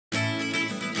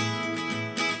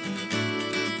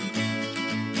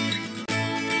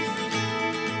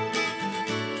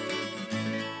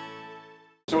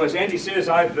So as Andy says,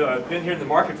 I've been here in the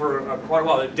market for quite a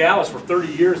while. In Dallas for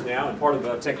 30 years now, and part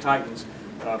of Tech Titans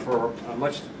for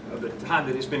much of the time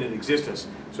that it's been in existence.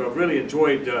 So I've really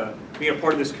enjoyed being a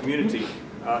part of this community.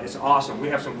 It's awesome. We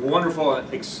have some wonderful,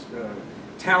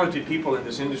 talented people in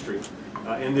this industry,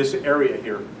 in this area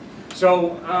here.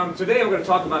 So today I'm going to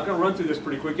talk about, I'm going to run through this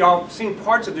pretty quick. Y'all have seen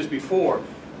parts of this before.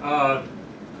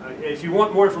 If you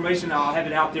want more information, I'll have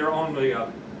it out there on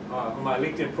my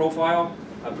LinkedIn profile.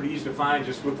 Pretty easy to find.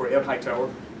 Just look for Hightower,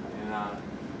 and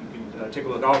you can take a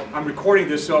look. I'm recording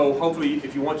this, so hopefully,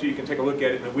 if you want to, you can take a look at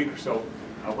it in a week or so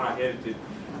when I edit it.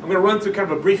 I'm going to run through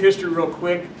kind of a brief history real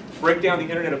quick, break down the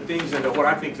Internet of Things into what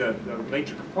I think the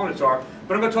major components are.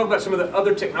 But I'm going to talk about some of the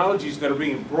other technologies that are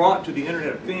being brought to the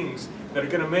Internet of Things that are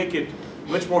going to make it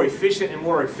much more efficient and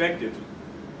more effective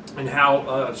in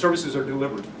how services are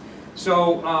delivered.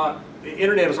 So the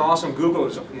Internet is awesome. Google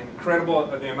is incredible,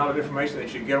 the amount of information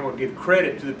that you get. I want to give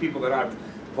credit to the people that I've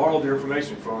borrowed their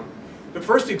information from. The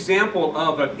first example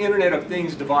of an Internet of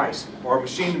Things device, or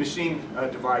machine-to-machine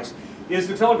device, is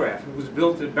the telegraph. It was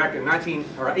built back in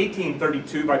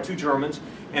 1832 by two Germans,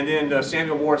 and then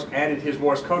Samuel Morse added his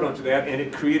Morse code onto that, and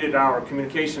it created our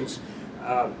communications.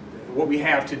 What we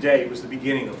have today was the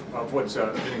beginning of what's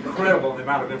been incredible in the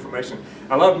amount of information.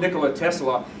 I love Nikola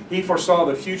Tesla. He foresaw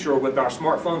the future with our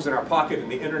smartphones in our pocket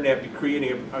and the Internet be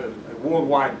creating a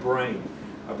worldwide brain.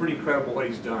 Pretty incredible what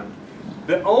he's done.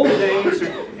 The old days,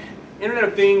 Internet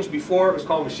of Things, before it was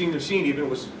called machine-to-machine even,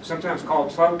 was sometimes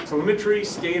called telemetry,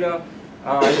 SCADA,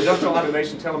 industrial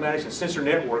automation, telematics, and sensor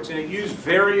networks, and it used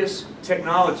various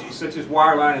technologies such as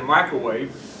wireline and microwave,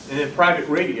 and then private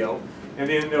radio, and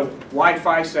then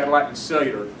Wi-Fi, satellite, and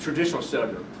cellular, traditional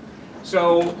cellular.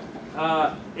 So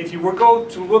if you were going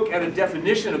to look at a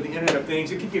definition of the Internet of Things,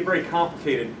 it can get very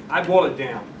complicated. I boil it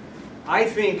down. I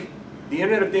think the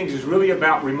Internet of Things is really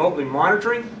about remotely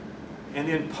monitoring and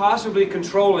then possibly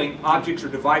controlling objects or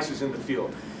devices in the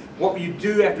field. What you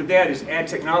do after that is add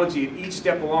technology at each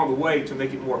step along the way to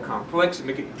make it more complex and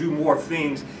make it do more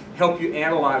things, help you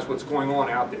analyze what's going on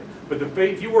out there. But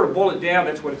if you were to boil it down,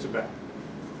 that's what it's about.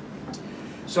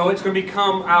 So it's going to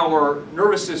become our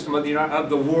nervous system of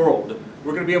the world.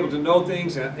 We're going to be able to know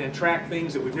things and track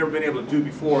things that we've never been able to do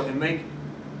before and make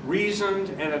reasoned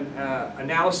and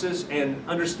analysis and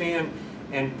understand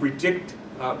and predict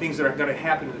things that are going to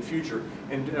happen in the future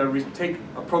and take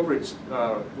appropriate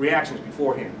reactions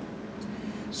beforehand.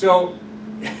 So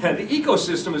the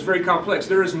ecosystem is very complex.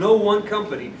 There is no one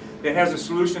company that has a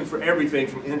solution for everything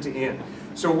from end to end.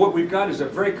 So what we've got is a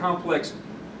very complex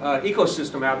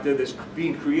ecosystem out there that's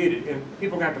being created, and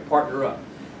people are going to have to partner up.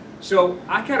 So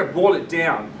I kind of boil it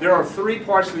down. There are three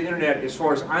parts of the Internet as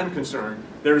far as I'm concerned.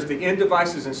 There's the end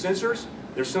devices and sensors,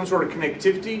 there's some sort of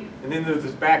connectivity, and then there's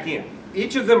the back end.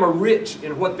 Each of them are rich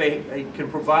in what they can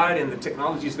provide and the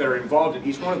technologies that are involved in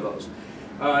each one of those.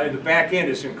 And the back end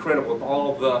is incredible with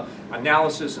all the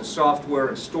analysis and software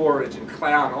and storage and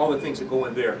cloud and all the things that go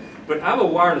in there. But I'm a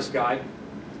wireless guy.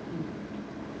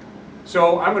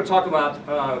 So I'm going to talk about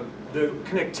the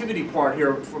connectivity part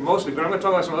here for mostly, but I'm going to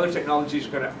talk about some other technologies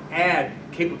that are going to add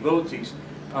capabilities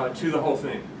to the whole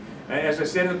thing. As I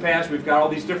said in the past, we've got all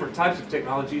these different types of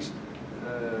technologies.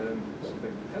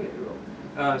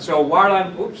 So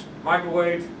wireline,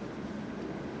 microwave,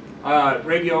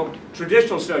 radio,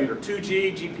 traditional cellular,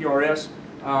 2G, GPRS,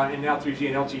 and now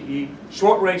 3G and LTE.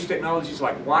 Short-range technologies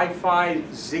like Wi-Fi,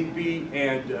 Zigbee,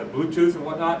 and Bluetooth and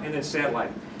whatnot, and then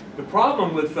satellite. The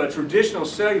problem with traditional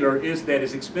cellular is that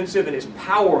it's expensive and it's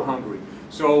power hungry.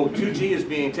 So 2G is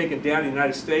being taken down in the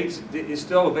United States. It's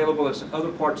still available in some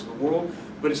other parts of the world,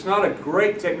 but it's not a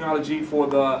great technology for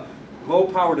the low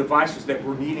power devices that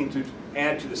we're needing to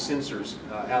add to the sensors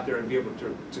out there and be able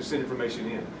to send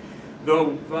information in. The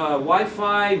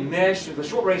Wi-Fi, mesh, the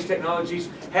short range technologies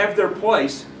have their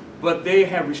place, but they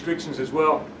have restrictions as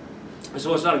well.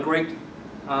 So it's not a great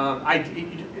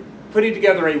putting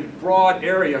together a broad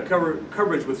area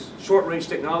coverage with short-range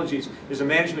technologies is a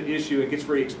management issue. It gets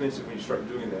very expensive when you start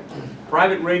doing that.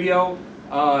 Private radio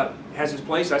has its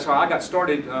place. That's how I got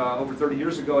started over 30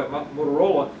 years ago at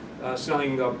Motorola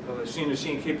selling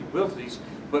machine-to-machine capabilities.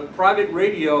 But private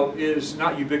radio is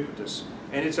not ubiquitous.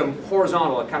 And it's a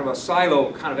horizontal, a kind of a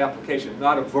silo kind of application,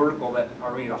 not a vertical, a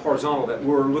horizontal that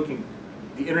we're looking.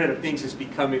 The Internet of Things is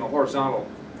becoming a horizontal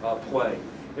play.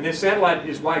 And then satellite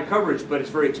is wide coverage, but it's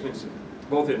very expensive,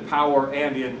 both in power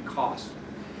and in cost.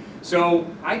 So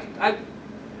I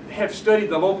have studied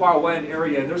the low power WAN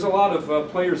area, and there's a lot of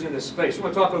players in this space. I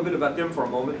want to talk a little bit about them for a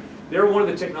moment. They're one of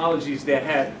the technologies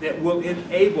that will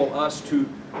enable us to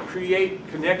create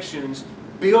connections,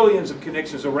 billions of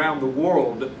connections around the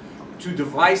world to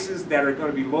devices that are going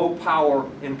to be low power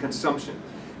in consumption.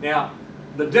 Now,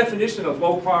 the definition of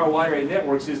low power wide area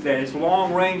networks is that it's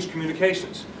long range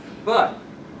communications, but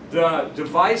the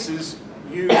devices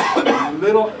use as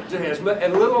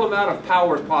little amount of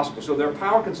power as possible. So their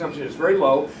power consumption is very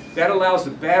low. That allows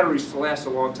the batteries to last a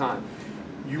long time.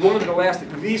 You want them to last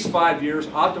at least 5 years.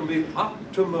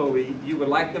 Optimally, you would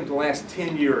like them to last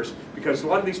 10 years because a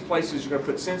lot of these places you're going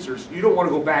to put sensors, you don't want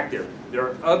to go back there.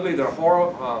 They're ugly, they're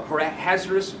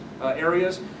hazardous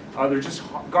areas. They're just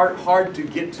hard to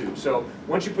get to. So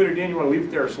once you put it in, you want to leave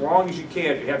it there as long as you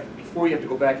can before you have to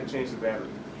go back and change the battery.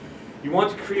 You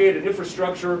want to create an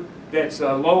infrastructure that's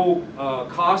low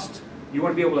cost. You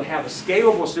want to be able to have a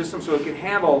scalable system so it can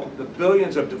handle the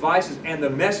billions of devices and the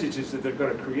messages that they're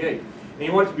going to create. And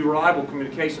you want it to be reliable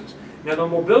communications. Now the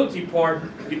mobility part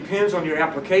depends on your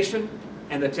application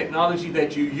and the technology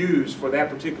that you use for that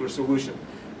particular solution.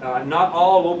 Not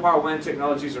all low power WAN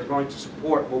technologies are going to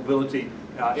support mobility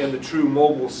in the true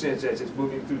mobile sense as it's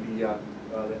moving through the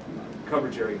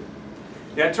coverage area.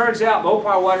 Now it turns out low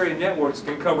power wide area networks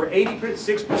can cover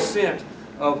 86%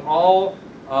 of all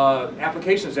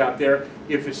applications out there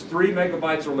if it's 3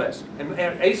 megabytes or less. And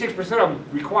 86% of them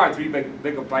require 3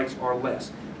 megabytes or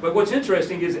less. But what's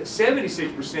interesting is that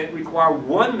 76% require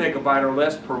 1 megabyte or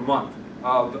less per month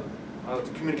of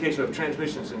communication of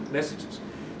transmissions and messages.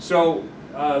 So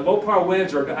low power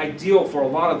WANs are ideal for a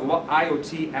lot of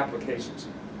IoT applications.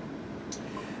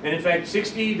 And in fact,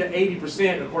 60 to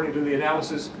 80%, according to the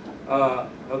analysis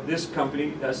of this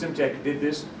company, Semtech did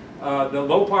this, the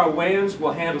low power WANs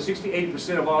will handle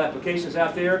 68% of all applications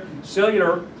out there.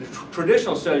 Cellular, the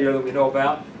traditional cellular that we know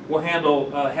about, will handle,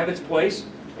 have its place.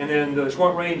 And then the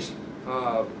short-range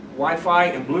Wi-Fi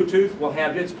and Bluetooth will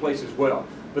have its place as well.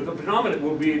 But the predominant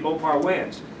will be low-power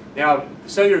WANs. Now, the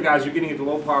cellular guys are getting into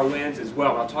low-power WANs as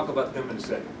well. I'll talk about them in a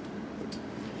second.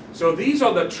 So these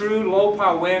are the true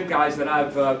low-power WAN guys that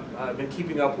I've been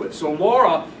keeping up with. So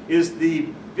LoRa is the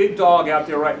big dog out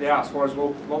there right now as far as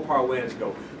low-power WANs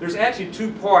go. There's actually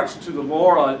 2 parts to the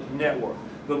LoRa network.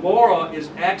 The LoRa is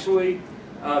actually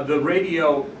the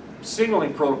radio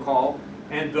signaling protocol,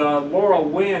 and the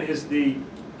LoRaWAN is the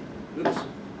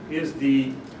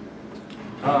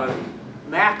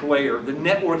MAC layer, the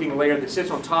networking layer that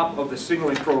sits on top of the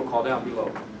signaling protocol down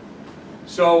below.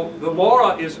 So the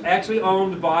LoRa is actually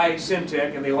owned by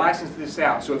Semtech, and they license this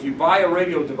out. So if you buy a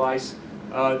radio device,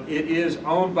 it is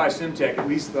owned by Semtech, at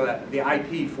least the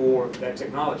IP for that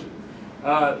technology.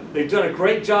 They've done a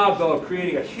great job, though, of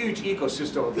creating a huge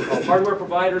ecosystem of hardware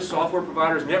providers, software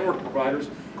providers, network providers,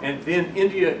 and then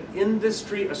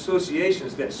industry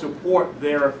associations that support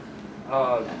their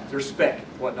spec,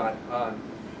 whatnot.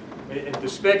 And the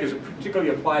spec is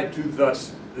particularly applied to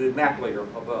the MAC layer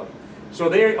above. So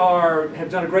they have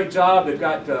done a great job. They've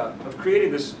got of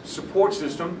creating this support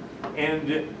system,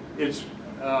 and it's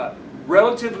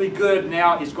relatively good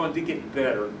now. It's going to get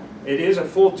better. It is a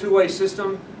full two-way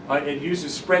system. It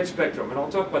uses spread spectrum, and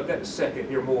I'll talk about that in a second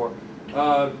here more.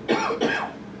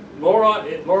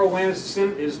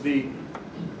 LoRaWAN is the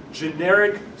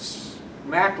generic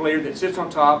MAC layer that sits on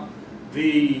top.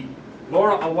 The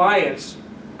LoRa Alliance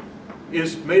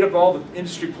is made up of all the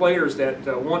industry players that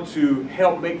want to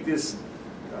help make this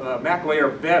MAC layer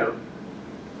better.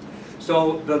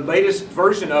 So the latest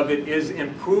version of it is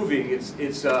improving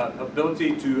its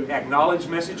ability to acknowledge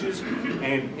messages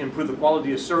and improve the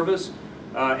quality of service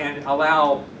and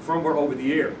allow firmware over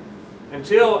the air.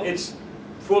 Until it's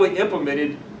fully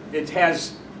implemented, it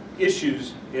has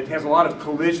issues. It has a lot of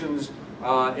collisions.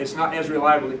 It's not as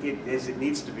reliable as it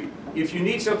needs to be. If you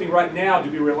need something right now to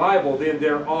be reliable, then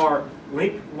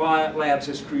Link Labs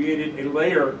has created a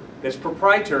layer that's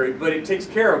proprietary, but it takes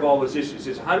care of all those issues.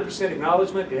 It's 100%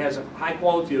 acknowledgement, it has a high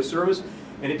quality of service,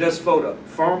 and it does FOTA,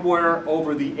 firmware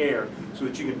over the air, so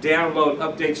that you can download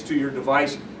updates to your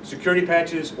device, security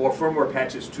patches or firmware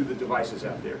patches to the devices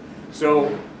out there.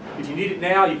 So if you need it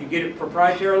now, you can get it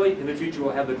proprietarily. In the future,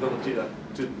 we'll have the ability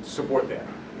to support that.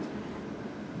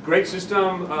 Great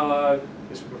system.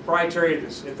 It's proprietary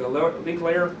at the link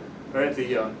layer, or at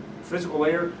the physical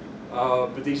layer,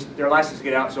 but they're licensed to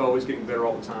get out, so always getting better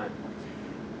all the time.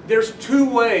 There's 2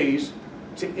 ways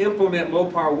to implement low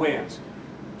power WANs.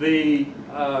 The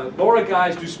LoRa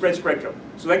guys do spread spectrum.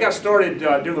 So they got started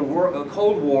during the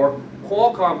Cold War.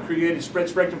 Qualcomm created spread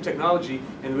spectrum technology,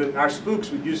 and our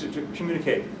spooks would use it to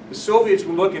communicate. The Soviets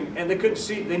were looking, and they couldn't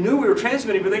see. They knew we were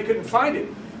transmitting, but they couldn't find it.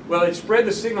 Well, it spread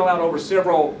the signal out over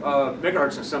several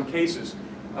megahertz in some cases,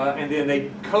 and then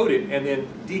they coded and then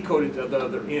decoded to the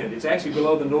other end. It's actually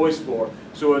below the noise floor,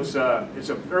 so it's a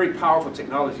very powerful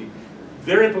technology.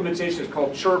 Their implementation is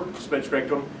called chirp spread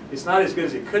spectrum. It's not as good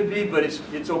as it could be, but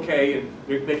it's okay, and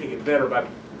they're making it better by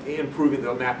improving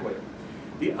the MAC layer.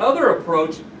 The other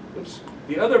approach,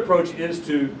 is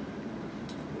to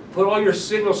put all your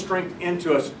signal strength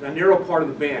into a narrow part of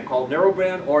the band called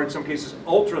narrowband, or in some cases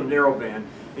ultra narrowband,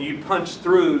 and you punch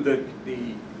through the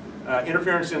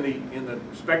interference in the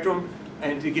spectrum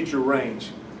and to get your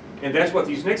range. And that's what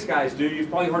these next guys do.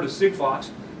 You've probably heard of Sigfox.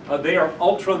 They are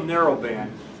ultra narrowband,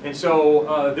 and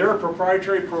so they're a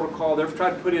proprietary protocol. They've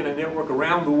tried to put in a network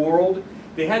around the world.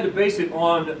 They had to base it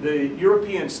on the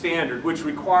European standard, which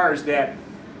requires that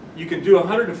you can do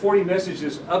 140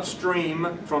 messages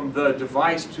upstream from the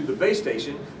device to the base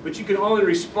station, but you can only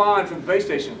respond from the base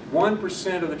station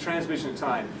 1% of the transmission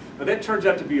time. Now that turns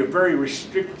out to be a very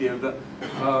restrictive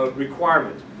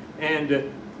requirement.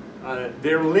 And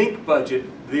their link budget,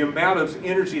 the amount of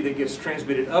energy that gets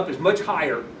transmitted up, is much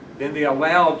higher than the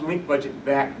allowed link budget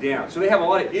back down. So they have a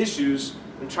lot of issues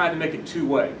in trying to make it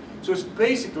two-way. So it's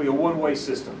basically a one-way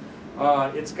system.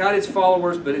 It's got its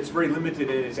followers, but it's very limited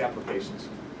in its applications.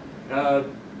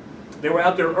 They were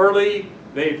out there early.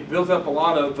 They've built up a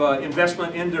lot of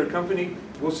investment in their company.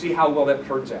 We'll see how well that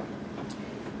turns out.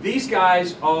 These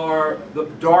guys are the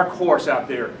dark horse out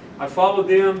there. I followed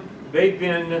them. They've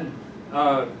been,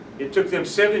 it took them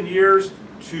 7 years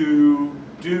to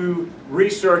do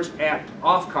research at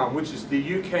Ofcom, which is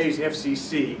the UK's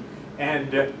FCC. And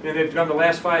they've done the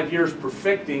last 5 years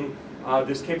perfecting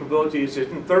this capability. It's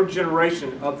in third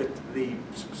generation of the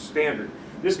standard.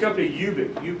 This company,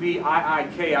 UBIC,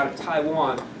 U-B-I-I-K, out of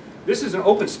Taiwan, this is an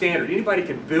open standard. Anybody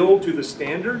can build to the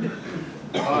standard.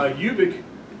 UBIC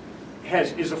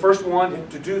is the first one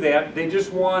to do that. They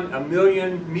just won 1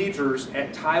 million meters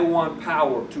at Taiwan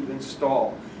Power to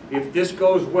install. If this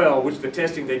goes well, which the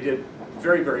testing they did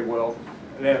very, very well,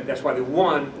 that's why they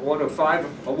won one of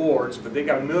 5 awards, but they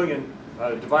got 1 million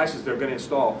devices they're going to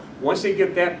install. Once they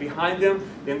get that behind them,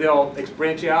 then they'll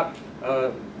branch out,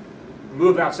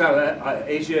 move outside of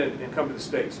Asia and come to the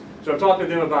States. So I'm talking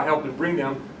to them about helping bring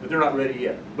them, but they're not ready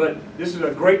yet. But this is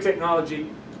a great technology,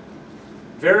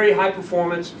 very high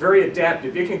performance, very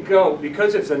adaptive. It can go,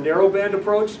 because it's a narrowband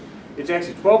approach, it's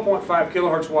actually 12.5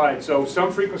 kilohertz wide. So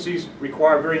some frequencies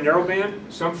require very narrow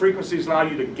band. Some frequencies allow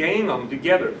you to gang them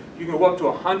together. You can go up to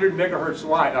 100 megahertz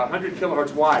wide, 100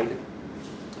 kilohertz wide,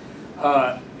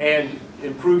 and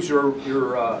improves your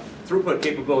throughput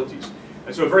capabilities.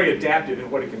 And so very adaptive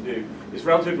in what it can do. It's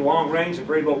relatively long range and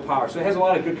very low power. So it has a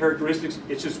lot of good characteristics.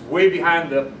 It's just way behind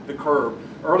the curve.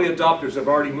 Early adopters have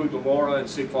already moved to LoRa and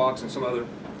Sigfox and some other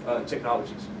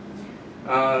technologies.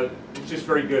 It's just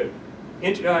very good.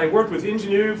 I worked with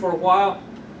Ingenue for a while.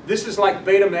 This is like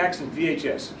Betamax and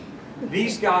VHS.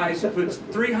 These guys put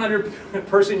 300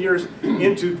 person years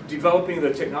into developing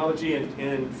the technology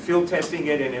and field testing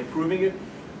it and improving it.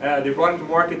 They brought it to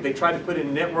market. They tried to put it in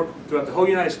a network throughout the whole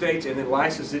United States and then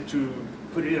license it to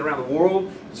put it in around the world.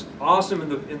 It's awesome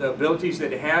in the abilities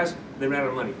that it has. They ran out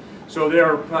of money. So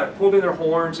they're pulled in their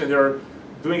horns and they're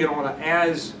doing it on an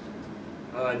as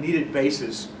needed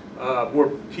basis where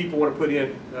people want to put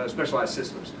in specialized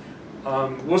systems.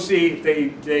 We'll see if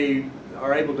they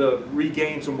are able to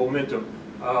regain some momentum.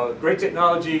 Great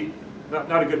technology,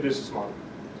 not a good business model.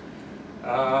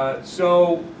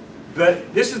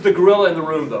 This is the gorilla in the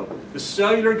room, though. The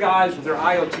cellular guys with their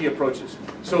IoT approaches.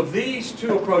 So these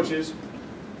two approaches,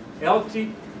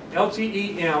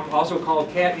 LTE-M, also called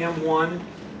Cat-M1,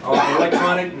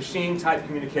 electronic machine type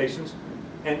communications,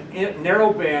 and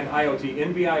narrowband IoT,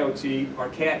 NB-IoT, or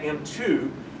Cat-M2,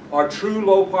 are true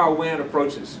low power WAN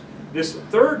approaches. This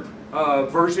third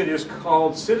version is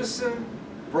called Citizen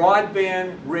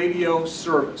Broadband Radio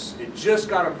Service. It just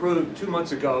got approved 2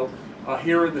 months ago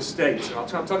here in the States, and I'll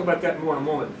talk about that more in a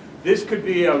moment. This could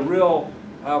be a real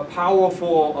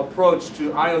powerful approach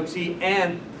to IoT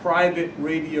and private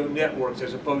radio networks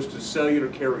as opposed to cellular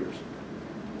carriers.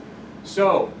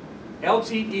 So,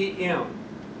 LTE-M,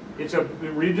 it's a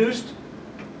reduced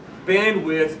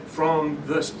bandwidth from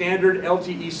the standard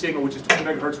LTE signal, which is 20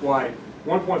 megahertz wide,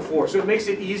 1.4. So it makes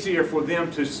it easier for them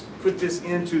to put this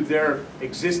into their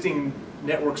existing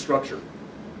network structure.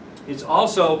 It's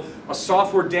also a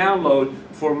software download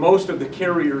for most of the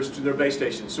carriers to their base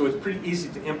stations, so it's pretty easy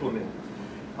to implement.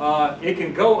 It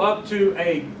can go up to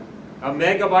a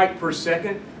megabyte per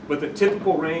second, but the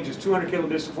typical range is 200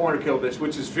 kilobits to 400 kilobits,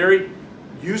 which is very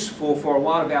useful for a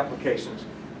lot of applications.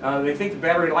 They think the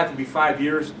battery life will be 5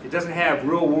 years. It doesn't have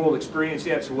real-world experience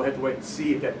yet, so we'll have to wait and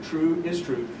see if that is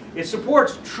true. It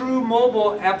supports true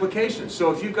mobile applications.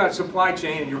 So if you've got supply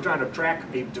chain and you're trying to track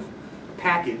a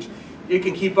package, it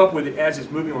can keep up with it as it's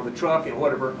moving on the truck and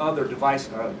whatever other device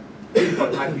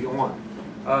input might be on.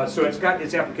 So it's got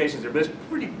its applications there, but it's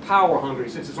pretty power hungry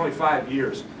since it's only 5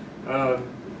 years.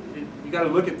 You got to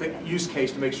look at the use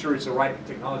case to make sure it's the right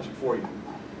technology for you.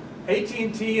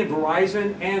 AT&T and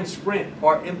Verizon and Sprint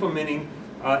are implementing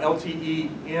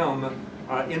LTE-M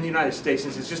in the United States.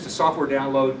 Since it's just a software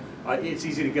download, it's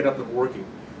easy to get up and working.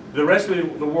 The rest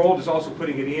of the world is also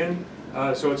putting it in,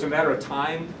 so it's a matter of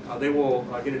time. They will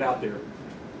get it out there.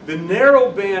 The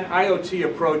narrowband IoT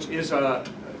approach is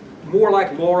more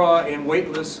like LoRa and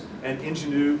Weightless and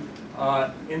Ingenue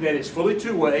in that it's fully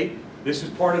two-way. This is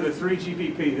part of the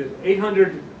 3GPP. The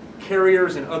 800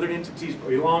 carriers and other entities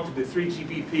belong to the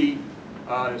 3GPP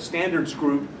standards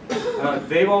group.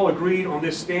 They've all agreed on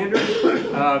this standard.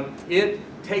 It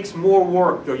takes more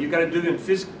work, though. You have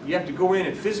to go in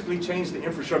and physically change the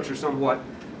infrastructure somewhat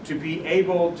to be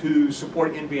able to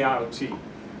support NB-IoT.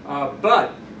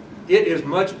 But it is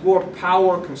much more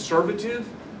power conservative.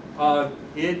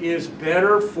 It is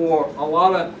better for a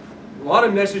lot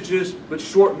of messages, but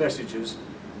short messages.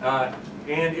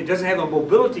 And it doesn't have the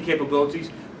mobility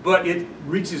capabilities, but it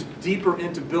reaches deeper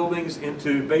into buildings,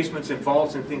 into basements and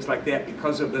vaults and things like that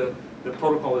because of the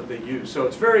protocol that they use. So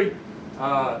it's very,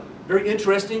 very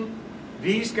interesting.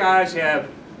 These guys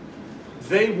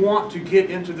they want to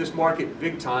get into this market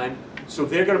big time, so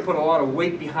they're going to put a lot of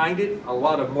weight behind it, a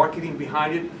lot of marketing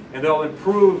behind it, and they'll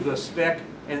improve the spec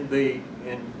and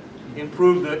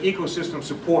improve the ecosystem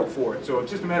support for it. So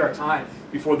it's just a matter of time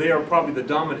before they are probably the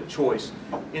dominant choice.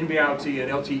 NB-IoT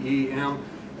and LTE-M,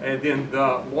 and then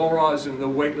the LoRa's and the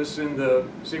Weightless and the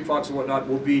Sigfox and whatnot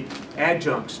will be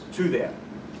adjuncts to that.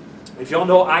 If y'all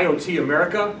know IoT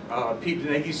America, Pete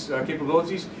Deneghi's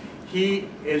capabilities, he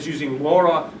is using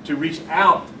LoRa to reach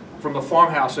out from the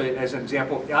farmhouse, as an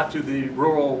example, out to the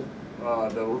rural,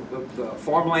 the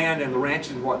farmland and the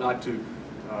ranches and whatnot to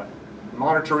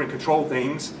monitor and control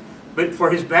things. But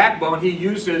for his backbone, he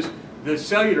uses the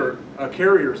cellular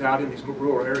carriers out in these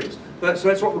rural areas. So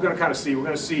that's what we're going to kind of see. We're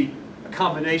going to see a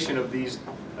combination of these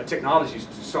technologies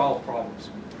to solve problems.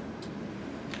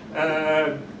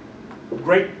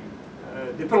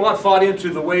 They put a lot of thought into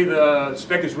the way the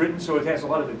spec is written, so it has a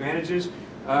lot of advantages.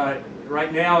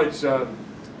 Right now, the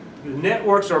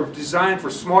networks are designed for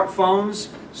smartphones,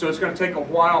 so it's going to take a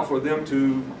while for them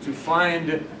to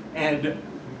find and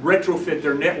retrofit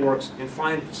their networks and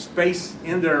find space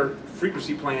in their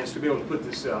frequency plans to be able to put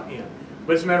this in.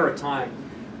 But it's a matter of time.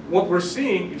 What we're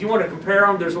seeing, if you want to compare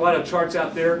them, there's a lot of charts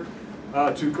out there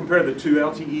to compare the two,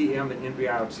 LTE-M and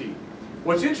NB-IoT.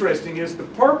 What's interesting is the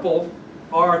purple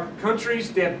are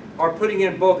countries that are putting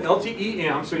in both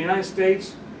LTE-M, so the United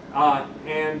States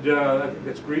and I think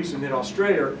that's Greece and then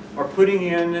Australia are putting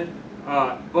in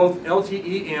both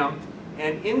LTE-M,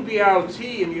 and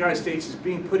NB-IoT in the United States is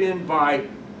being put in by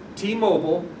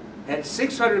T-Mobile at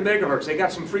 600 megahertz. They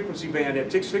got some frequency band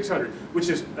at 600, which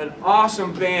is an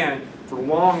awesome band for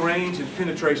long range and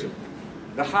penetration.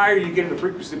 The higher you get in the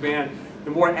frequency band,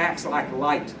 the more it acts like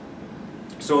light.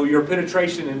 So your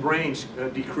penetration and range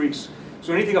decrease.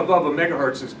 So anything above a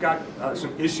megahertz has got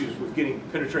some issues with getting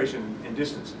penetration and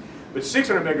distance. But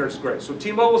 600 megahertz is great. So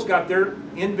T-Mobile's got their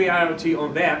NB-IoT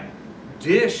on that.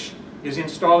 Dish is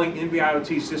installing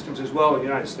NB-IoT systems as well in the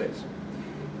United States.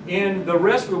 In the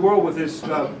rest of the world with this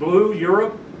blue,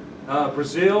 Europe,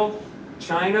 Brazil,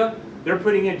 China, they're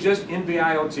putting in just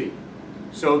NB-IoT.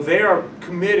 So they are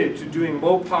committed to doing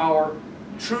low power,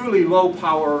 truly low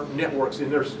power networks in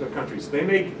their countries. They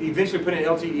may eventually put in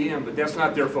LTE-M, but that's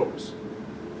not their focus.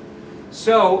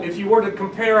 So if you were to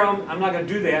compare them, I'm not going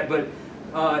to do that, but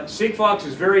Sigfox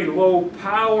is very low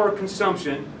power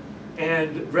consumption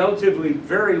and relatively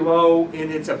very low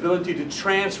in its ability to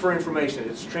transfer information,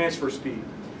 its transfer speed.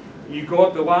 You go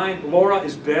up the line, LoRa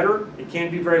is better. It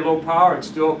can be very low power and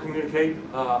still communicate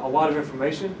a lot of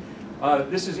information.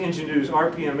 This is Ingenue's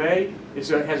RPMA. It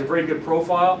has a very good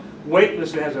profile.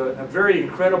 Weightless has a very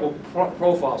incredible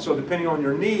profile. So depending on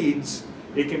your needs,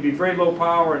 it can be very low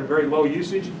power and very low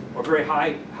usage, or very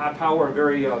high power and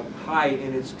very high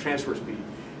in its transfer speed.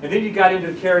 And then you got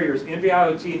into the carriers,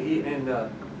 NB-IoT and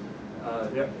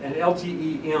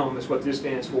LTE-M is what this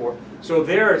stands for. So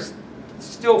they're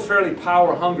still fairly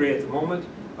power hungry at the moment,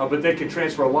 but they can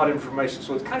transfer a lot of information.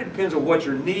 So it kind of depends on what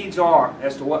your needs are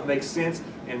as to what makes sense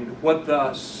and what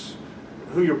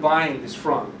who you're buying this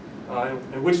from,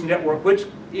 and which network, which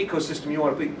ecosystem you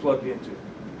want to be plugged into.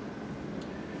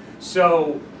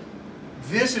 So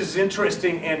this is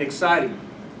interesting and exciting.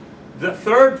 The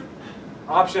third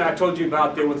option I told you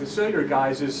about there with the cellular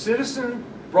guys is Citizen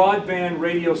Broadband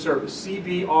Radio Service,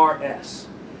 CBRS.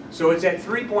 So it's at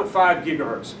 3.5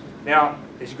 gigahertz. Now,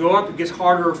 as you go up, it gets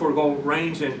harder for both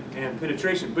range and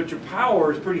penetration, but your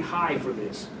power is pretty high for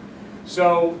this.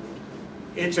 So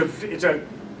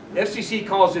FCC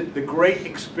calls it the great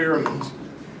experiment.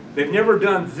 They've never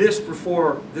done this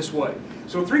before this way.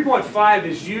 So 3.5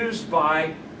 is used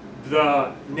by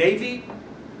the Navy,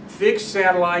 fixed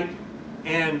satellite,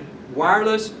 and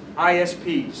wireless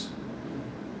ISPs.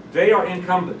 They are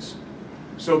incumbents.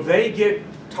 So they get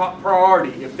top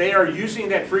priority. If they are using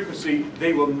that frequency,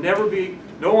 they will never be,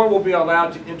 no one will be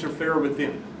allowed to interfere with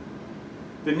them.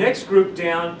 The next group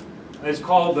down is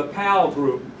called the PAL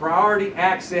group, Priority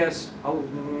Access,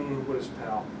 what is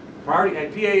PAL?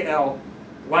 PAL,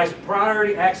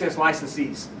 Priority Access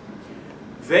Licensees.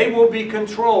 They will be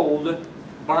controlled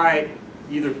by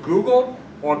either Google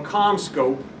or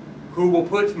CommScope, who will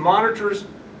put monitors.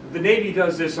 The Navy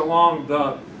does this along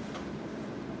the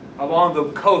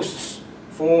coasts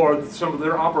for some of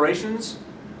their operations.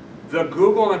 The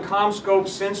Google and CommScope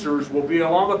sensors will be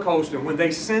along the coast, and when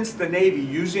they sense the Navy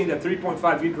using that 3.5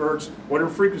 gigahertz, whatever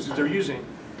frequencies they're using,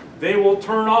 they will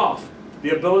turn off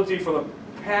the ability for the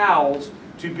PALs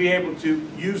to be able to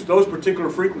use those particular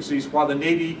frequencies while the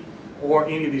Navy or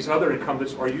any of these other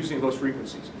incumbents are using those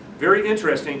frequencies. Very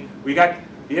interesting. We got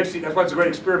the FCC, that's why it's a great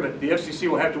experiment. The FCC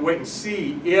will have to wait and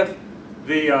see if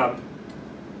the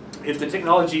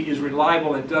technology is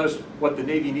reliable and does what the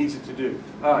Navy needs it to do.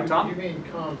 Tom? You mean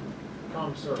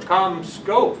CommSearch?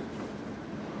 CommScope.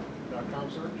 Not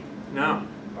CommSearch? No.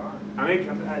 All right.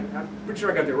 I'm pretty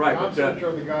sure I got that right. CommSearch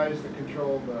are the guys that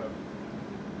control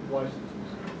the licenses.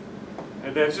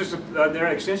 And that's just they're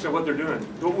an extension of what they're doing.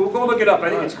 We'll go look it up. I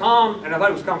think it's COM, and I thought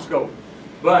it was CommScope.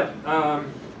 But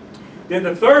then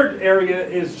the third area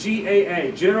is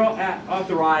GAA, General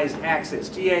Authorized Access,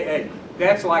 GAA.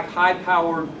 That's like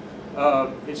high-powered,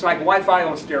 it's like Wi-Fi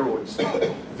on steroids.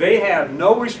 They have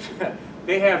no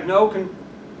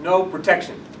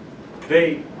protection.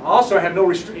 They also have no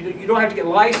restriction. You don't have to get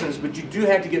licensed, but you do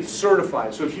have to get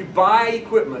certified. So if you buy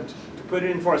equipment to put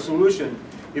it in for a solution,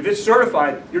 if it's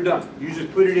certified, you're done. You just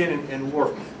put it in and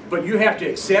work. But you have to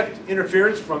accept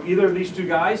interference from either of these two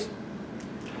guys,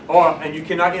 and you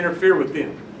cannot interfere with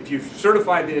them. If you've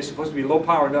certified that it's supposed to be low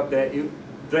power enough that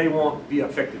they won't be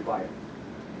affected by it.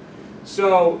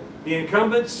 So the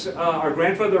incumbents are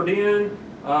grandfathered in,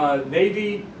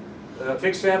 Navy,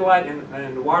 fixed satellite,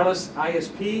 and wireless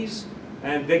ISPs,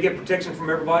 and they get protection from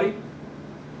everybody.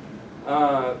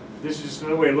 This is just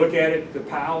another way to look at it, the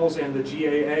PALs and the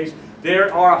GAAs.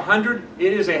 There are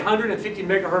 150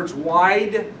 megahertz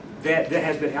wide that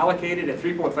has been allocated at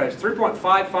 3.5. It's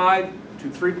 3.55 to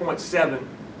 3.7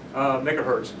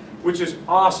 megahertz, which is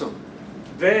awesome.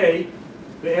 The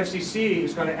FCC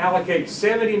is going to allocate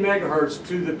 70 megahertz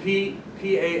to the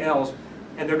PALs,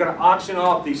 and they're going to auction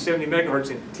off these 70 megahertz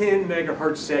in 10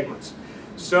 megahertz segments.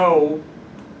 So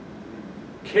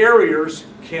carriers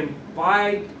can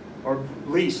buy or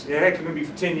lease, it's actually going to be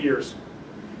for 10 years.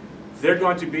 They're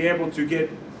going to be able to get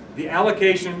the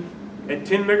allocation at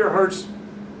 10 megahertz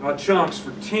chunks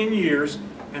for 10 years,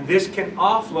 and this can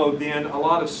offload then a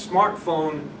lot of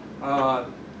smartphone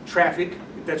traffic,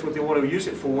 if that's what they want to use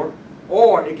it for,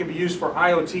 or it can be used for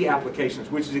IoT applications,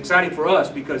 which is exciting for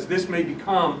us because this may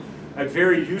become a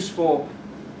very useful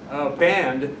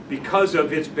band because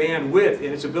of its bandwidth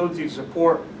and its ability to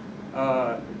support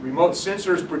remote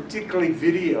sensors, particularly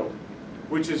video,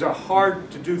 which is a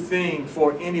hard-to-do thing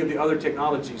for any of the other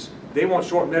technologies. They want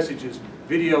short messages.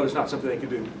 Video is not something they can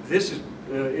do. This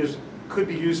could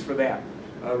be used for that.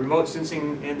 Remote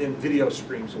sensing and then video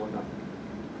streams and whatnot.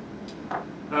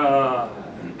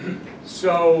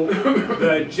 So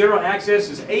the general access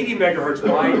is 80 megahertz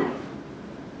wide.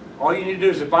 All you need to do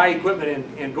is buy equipment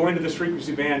and go into this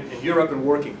frequency band, and you're up and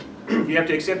working. You have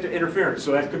to accept the interference,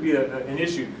 so that could be an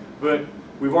issue. But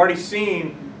we've already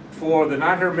seen for the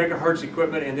 900 megahertz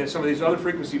equipment and then some of these other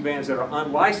frequency bands that are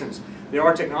unlicensed, there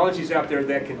are technologies out there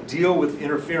that can deal with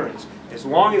interference. As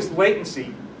long as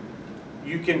latency,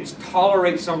 you can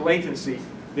tolerate some latency,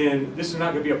 then this is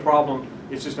not going to be a problem.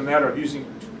 It's just a matter of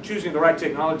choosing the right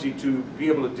technology to be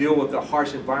able to deal with the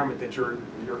harsh environment that you're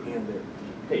in there.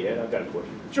 Hey Ed, I've got a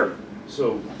question. Sure.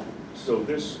 So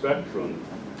this spectrum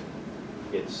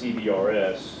at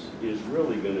CBRS is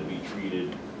really going to be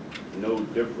treated no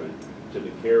different to the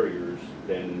carriers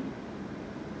than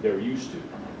they're used to,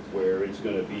 where it's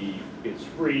going to be, it's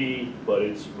free, but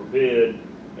it's for bid,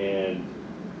 and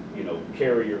you know,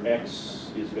 carrier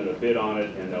X is going to bid on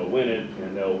it, and they'll win it,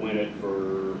 and they'll win it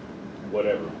for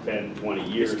whatever, 10,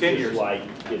 20 years, it's 10 just years. like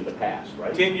in the past,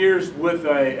 right? 10 years with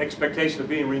an expectation of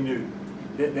being renewed.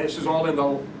 This is all in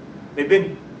the, they've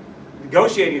been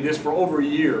negotiating this for over a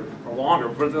year or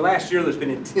longer. For the last year, there's been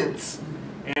intense.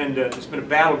 And there's been a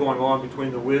battle going on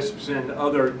between the WISPs and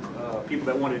other people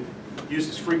that want to use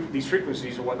these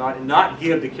frequencies and whatnot and not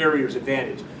give the carriers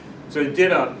advantage. So they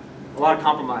did a lot of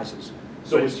compromises.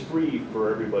 So it's free for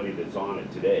everybody that's on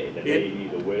it today, the Navy,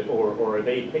 the WIT, or are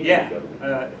they paying the Yeah.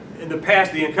 government? In the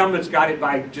past, the incumbents got it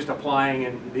by just applying,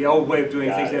 and the old way of doing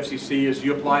Got things, it. FCC, is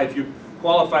you apply. If you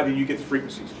qualify, then you get the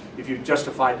frequencies, if you're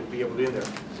justified to be able to be in there.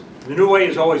 The new way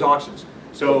is always auctions.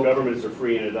 So So, governments are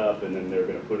freeing it up, and then they're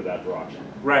going to put it out for auction.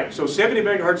 right, so 70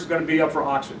 megahertz is going to be up for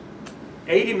auction.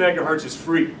 80 megahertz is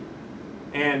free,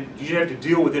 and you have to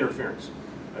deal with interference.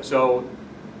 So,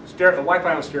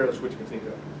 Wi-Fi on stereo is what you can think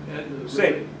of. And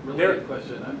Say, related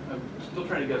question, I'm still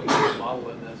trying to get a better model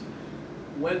in this.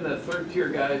 When the third tier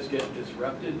guys get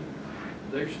disrupted,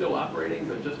 they're still operating,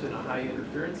 but just in a high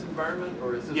interference environment?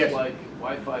 Or is this Yes. like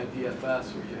Wi-Fi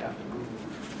DFS where you have to move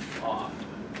off?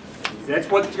 That's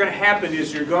what's going to happen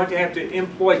is you're going to have to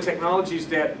employ technologies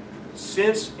that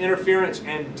sense interference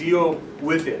and deal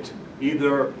with it.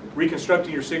 Either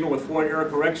reconstructing your signal with forward error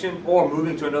correction or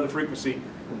moving to another frequency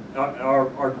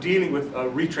or dealing with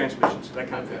retransmissions, that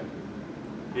kind of thing.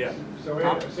 Yeah. So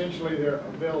essentially their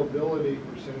availability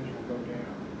percentage will go down.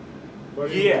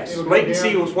 But Yes, it'll go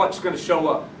latency down- was what's going to show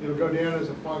up. It'll go down as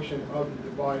a function of the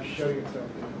device shutting itself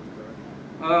down,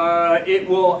 correct? It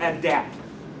will adapt.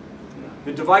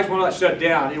 The device will not shut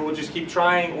down. It will just keep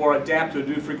trying or adapt to a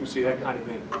new frequency, that kind of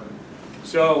thing.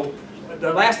 So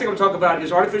the last thing I'm going to talk about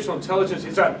is artificial intelligence.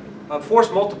 It's a force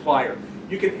multiplier.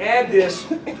 You can add this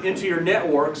into your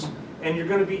networks, and you're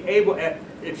going to be able,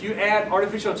 if you add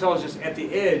artificial intelligence at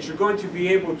the edge, you're going to be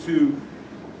able to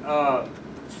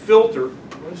filter.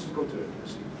 Let's just go to it.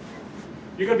 Let's see.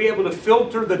 You're going to be able to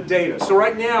filter the data. So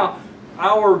right now,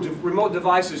 our remote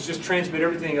devices just transmit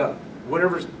everything up.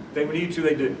 Whatever they need to,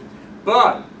 they do.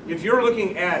 But if you're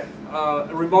looking at a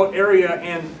remote area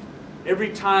and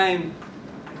every time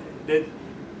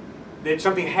that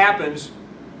something happens,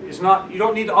 you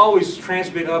don't need to always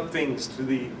transmit up things to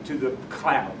the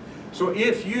cloud. So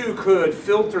if you could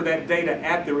filter that data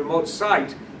at the remote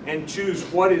site and choose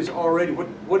what is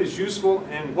useful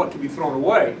and what can be thrown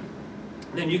away,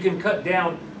 then you can cut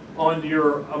down on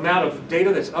your amount of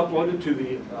data that's uploaded to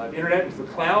the internet and to the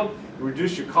cloud. You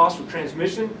reduce your cost for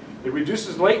transmission. It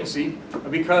reduces latency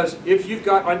because if you've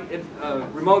got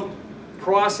remote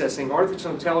processing,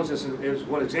 artificial intelligence is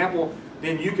one example,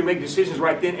 then you can make decisions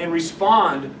right then and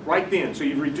respond right then. So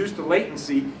you've reduced the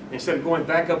latency instead of going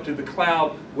back up to the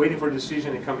cloud, waiting for a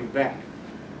decision and coming back.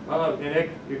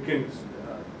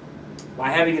 By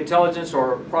having intelligence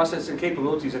or processing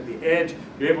capabilities at the edge,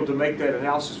 you're able to make that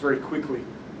analysis very quickly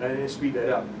and speed that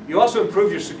up. You also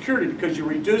improve your security because you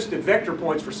reduce the vector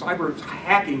points for cyber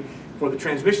hacking for the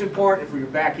transmission part and for your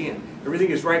back end. Everything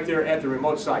is right there at the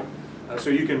remote site. So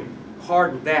you can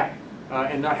harden that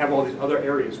and not have all these other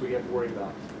areas we have to worry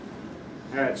about.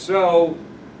 All right, so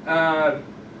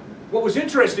what was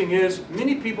interesting is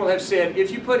many people have said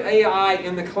if you put AI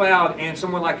in the cloud and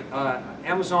someone like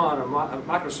Amazon or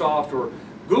Microsoft or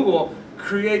Google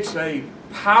creates a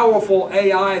powerful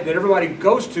AI that everybody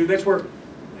goes to, that's where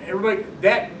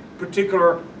that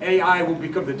particular AI will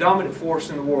become the dominant force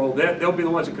in the world. They'll be the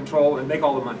ones that control and make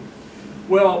all the money.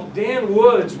 Well, Dan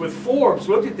Woods with Forbes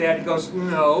looked at that and goes,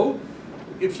 no,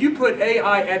 if you put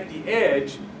AI at the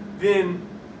edge, then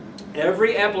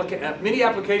many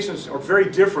applications are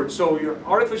very different. So your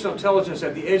artificial intelligence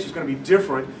at the edge is going to be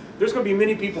different. There's going to be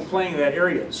many people playing in that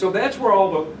area. So that's where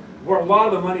where a lot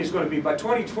of the money is going to be. By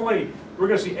 2020, we're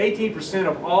going to see 18%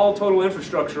 of all total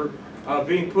infrastructure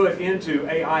being put into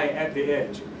AI at the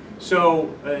edge. So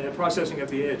processing at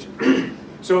the edge.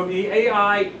 So the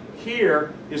AI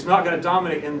here is not going to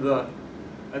dominate in the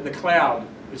cloud.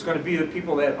 It's going to be the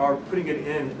people that are putting it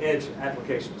in edge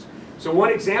applications. So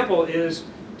one example is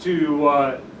to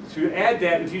add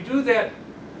that. If you do that,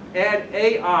 add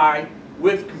AI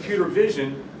with computer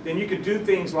vision, then you could do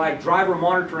things like driver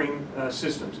monitoring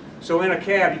systems. So in a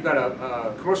cab, you've got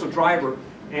a commercial driver,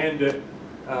 and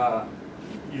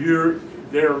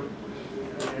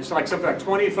it's like something like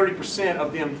 20 or 30%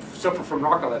 of them suffer from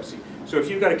narcolepsy. So if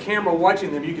you've got a camera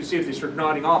watching them, you can see if they start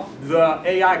nodding off. The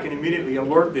AI can immediately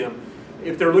alert them.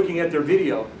 If they're looking at their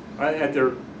video, at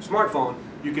their smartphone,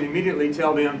 you can immediately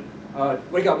tell them,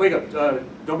 wake up,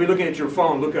 don't be looking at your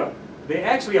phone, look up. They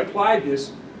actually applied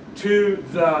this to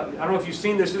I don't know if you've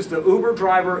seen this is the Uber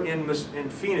driver in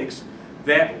Phoenix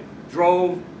that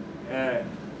drove a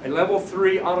level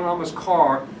 3 autonomous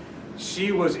car.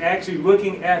 She was actually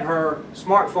looking at her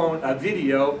smartphone, a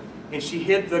video, and she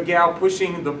hit the gal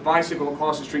pushing the bicycle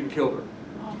across the street and killed her.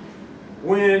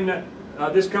 When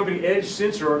this company, Edge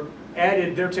Sensor,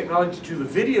 added their technology to the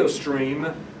video stream,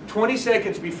 20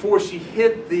 seconds before she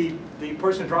hit the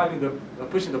person driving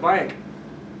pushing the bike,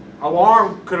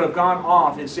 alarm could have gone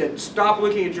off and said, stop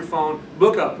looking at your phone,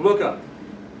 look up, look up.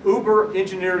 Uber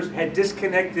engineers had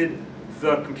disconnected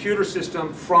the computer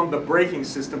system from the braking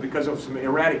system because of some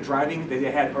erratic driving that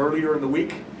they had earlier in the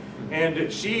week.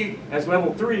 And she, as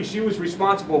level 3, she was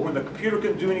responsible when the computer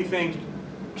couldn't do anything.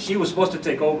 She was supposed to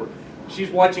take over. She's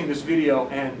watching this video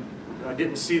and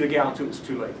didn't see the gal until it was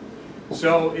too late.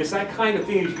 So it's that kind of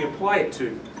thing you can apply it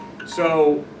to.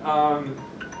 So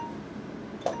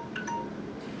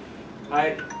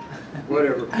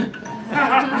whatever. I'm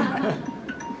done.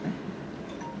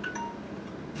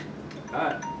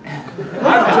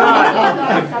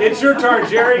 It's your turn,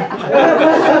 Jerry.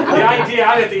 The idea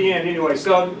out at the end, anyway.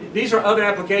 So these are other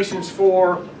applications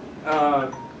for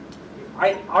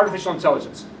artificial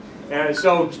intelligence. And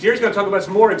so Jerry's going to talk about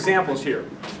some more examples here.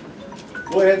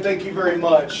 Well, Ed, thank you very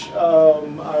much. I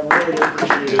really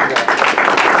appreciate that.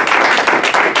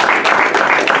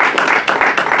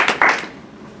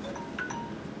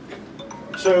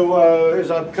 So as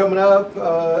I'm coming up,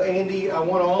 Andy, I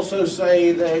want to also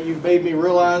say that you've made me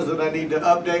realize that I need to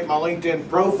update my LinkedIn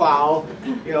profile.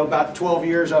 You know, about 12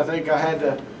 years, I think I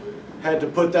had to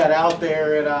put that out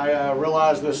there, and I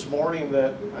realized this morning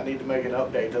that I need to make an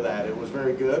update to that. It was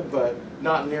very good, but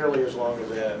not nearly as long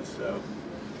as Ed. So,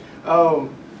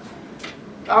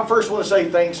 I first want to say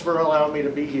thanks for allowing me to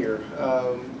be here.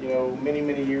 You know,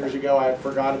 many years ago, I had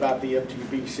forgot about the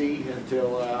MTBC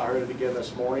until I heard it again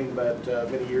this morning. But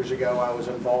many years ago, I was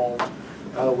involved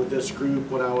with this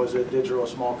group when I was at Digital, a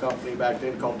small company back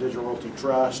then called Digital Realty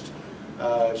Trust.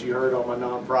 As you heard on my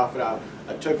nonprofit,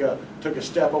 I took a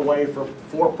step away from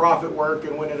for-profit work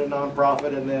and went into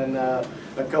nonprofit, and then a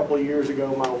couple of years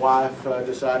ago, my wife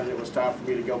decided it was time for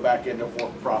me to go back into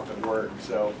for-profit work.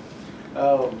 So.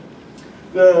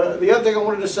 The other thing I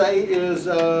wanted to say is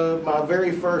my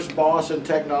very first boss in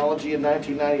technology in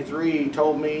 1993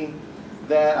 told me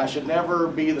that I should never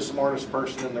be the smartest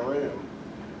person in the room.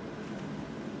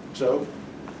 So,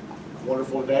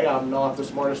 wonderful today, I'm not the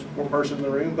smartest person in the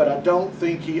room, but I don't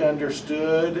think he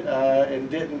understood and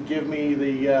didn't give me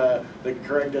the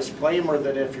correct disclaimer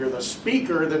that if you're the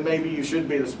speaker, then maybe you should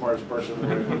be the smartest person in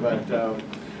the room.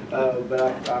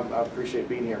 But I appreciate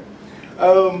being here.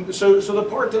 So the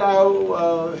part that I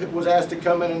was asked to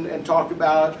come in and talk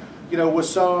about, you know, were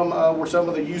some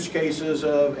of the use cases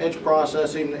of edge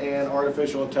processing and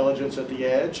artificial intelligence at the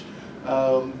edge.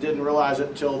 Didn't realize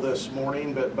it till this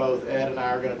morning, but both Ed and I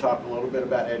are going to talk a little bit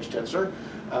about Edge Tensor.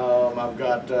 I've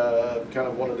got kind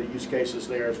of one of the use cases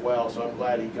there as well, so I'm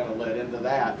glad he kind of led into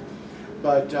that.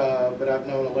 But I've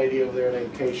known a lady over there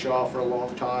named Kay Shaw for a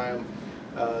long time.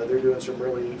 They're doing some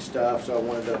really neat stuff, so I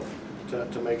wanted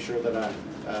to make sure that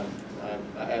I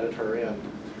added her in.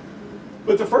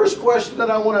 But the first question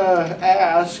that I want to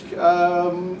ask,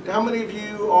 how many of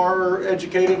you are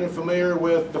educated and familiar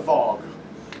with the fog?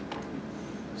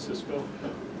 Cisco?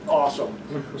 Awesome.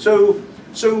 So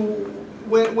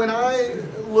when I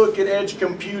look at edge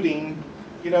computing,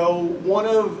 you know, one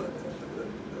of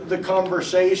the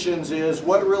conversations is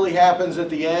what really happens at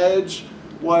the edge,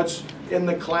 what's in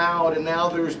the cloud, and now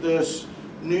there's this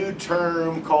new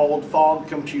term called fog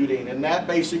computing, and that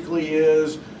basically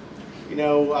is, you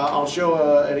know, I'll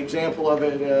show an example of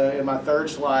it in my third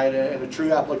slide in a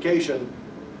true application.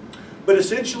 But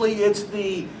essentially, it's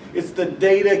the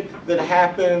data that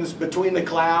happens between the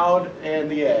cloud and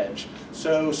the edge.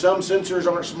 So some sensors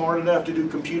aren't smart enough to do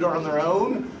compute on their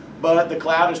own, but the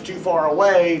cloud is too far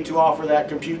away to offer that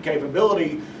compute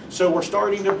capability. So we're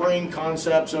starting to bring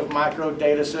concepts of micro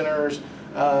data centers.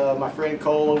 My friend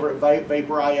Cole over at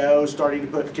Vapor.io is starting to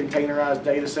put containerized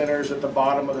data centers at the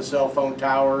bottom of the cell phone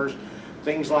towers,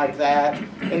 things like that.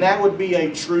 And that would be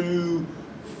a true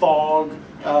fog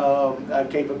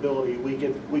capability.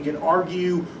 We can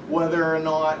argue whether or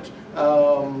not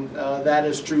that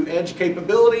is true edge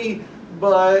capability,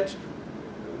 but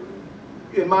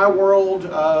in my world,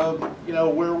 you know,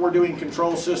 we're doing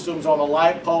control systems on a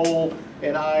light pole,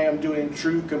 and I am doing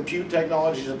true compute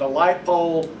technologies at the light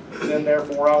pole, and then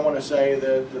therefore I want to say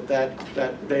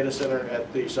that data center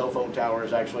at the cell phone tower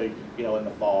is actually, you know, in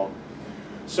the fog.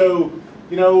 So,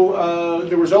 you know,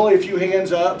 there was only a few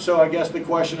hands up, so I guess the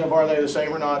question of are they the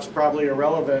same or not is probably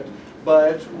irrelevant.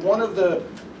 But one of the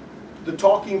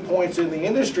talking points in the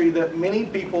industry that many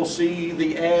people see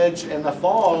the edge and the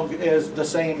fog as the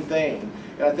same thing.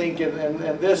 And I think in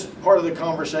this part of the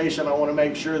conversation, I want to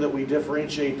make sure that we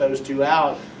differentiate those two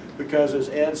out, because as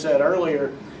Ed said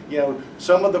earlier, you know,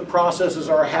 some of the processes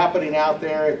are happening out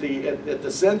there at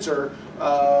the sensor,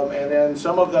 and then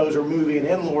some of those are moving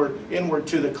inward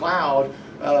to the cloud.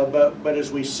 But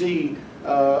as we see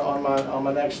on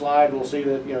my next slide, we'll see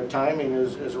that, you know, timing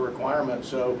is a requirement.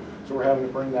 So we're having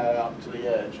to bring that out to the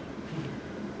edge.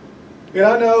 And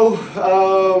I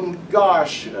know,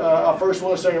 gosh, I first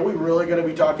want to say, are we really going to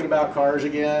be talking about cars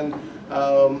again?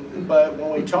 But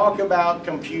when we talk about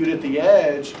compute at the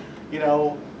edge, you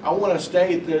know, I want to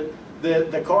state that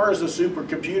the car as a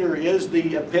supercomputer is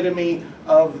the epitome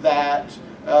of that,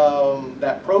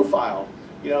 that profile.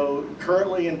 You know,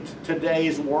 currently in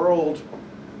today's world,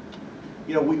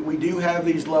 you know, we do have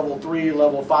these level 3,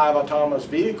 level 5 autonomous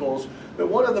vehicles, but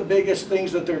one of the biggest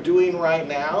things that they're doing right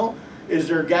now is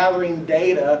they're gathering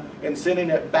data and sending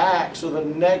it back so the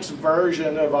next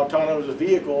version of autonomous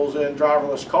vehicles and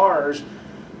driverless cars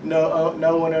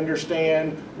know and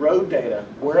understand road data.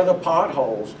 Where are the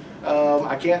potholes?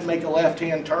 I can't make a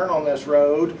left-hand turn on this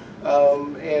road.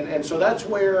 And so that's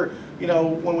where, you know,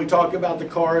 when we talk about the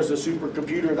car as a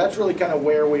supercomputer, that's really kind of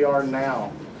where we are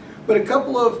now. But a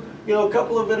couple of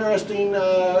interesting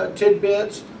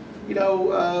tidbits. You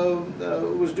know,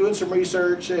 was doing some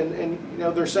research, and you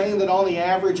know, they're saying that on the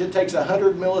average it takes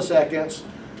 100 milliseconds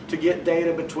to get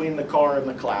data between the car and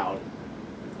the cloud.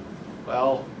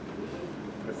 Well,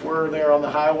 if we're there on the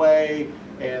highway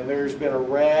and there's been a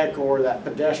wreck or that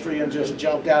pedestrian just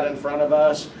jumped out in front of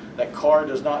us, that car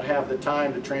does not have the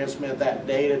time to transmit that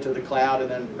data to the cloud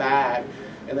and then back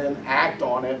and then act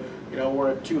on it. You know, we're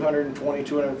at 220,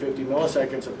 250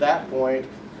 milliseconds at that point.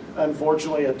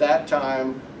 Unfortunately, at that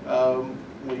time,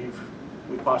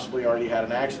 we've possibly already had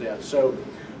an accident. So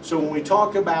when we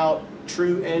talk about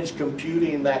true edge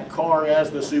computing, that car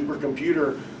as the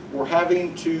supercomputer, we're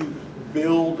having to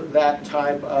build that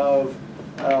type of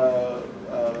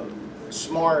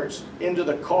smarts into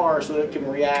the car so that it can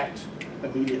react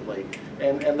immediately.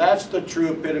 And that's the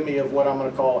true epitome of what I'm going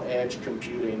to call edge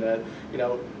computing. You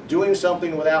know, doing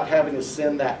something without having to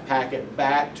send that packet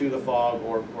back to the fog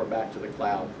or back to the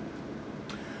cloud.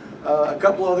 A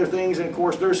couple other things, and of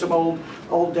course there's some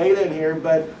old data in here,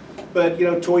 but you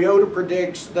know, Toyota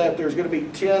predicts that there's going to be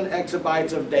 10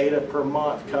 exabytes of data per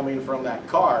month coming from that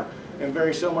car. And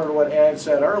very similar to what Ed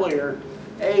said earlier,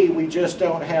 we just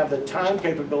don't have the time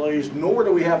capabilities, nor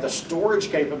do we have the storage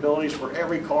capabilities for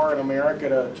every car in America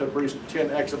to produce 10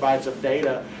 exabytes of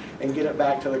data and get it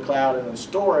back to the cloud and then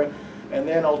store it, and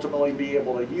then ultimately be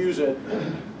able to use it.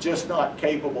 Just not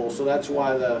capable. So that's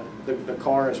why the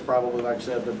car is probably, like I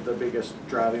said, the biggest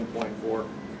driving point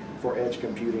for edge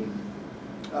computing.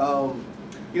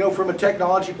 You know, from a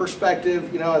technology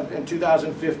perspective, you know, in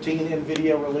 2015,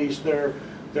 NVIDIA released their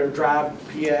Drive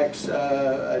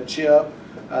PX chip.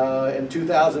 In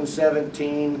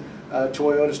 2017,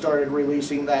 Toyota started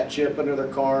releasing that chip into their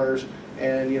cars,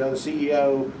 and you know, the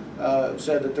CEO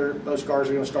said that those cars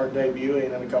are going to start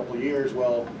debuting in a couple of years.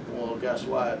 Well, guess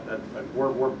what?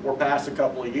 We're past a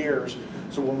couple of years.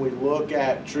 So when we look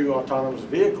at true autonomous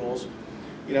vehicles,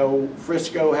 you know,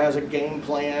 Frisco has a game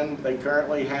plan. They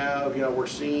currently have, you know, we're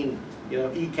seeing, you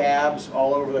know, e-cabs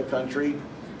all over the country.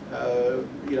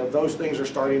 You know, those things are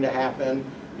starting to happen.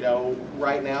 You know,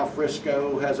 right now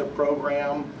Frisco has a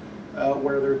program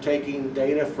where they're taking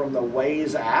data from the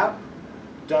Waze app,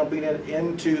 dumping it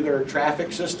into their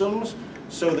traffic systems,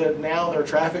 so that now their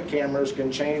traffic cameras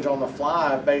can change on the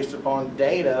fly based upon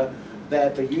data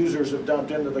that the users have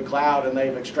dumped into the cloud and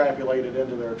they've extrapolated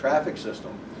into their traffic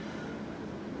system.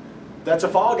 That's a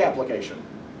fog application,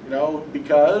 you know,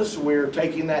 because we're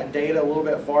taking that data a little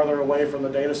bit farther away from the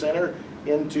data center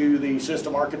into the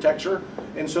system architecture,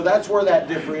 and so that's where that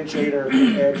differentiator,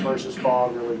 edge versus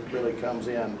fog, really comes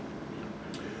in.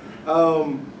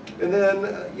 And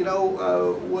then, you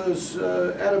know, was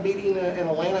at a meeting in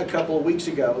Atlanta a couple of weeks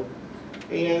ago,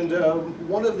 and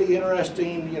one of the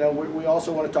interesting, you know, we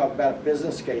also want to talk about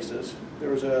business cases.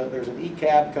 There's an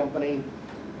e-cab company.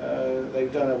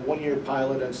 They've done a one-year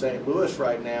pilot in St. Louis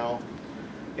right now.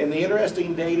 And the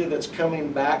interesting data that's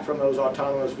coming back from those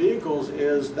autonomous vehicles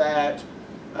is that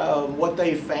what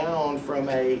they found from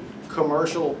a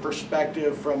commercial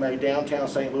perspective, from a downtown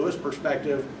St. Louis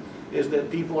perspective, is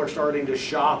that people are starting to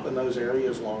shop in those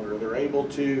areas longer. They're able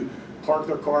to park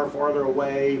their car farther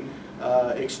away,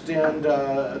 extend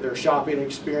their shopping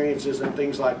experiences and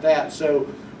things like that. So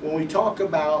when we talk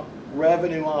about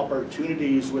revenue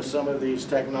opportunities with some of these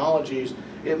technologies,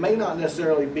 it may not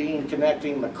necessarily be in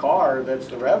connecting the car that's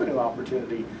the revenue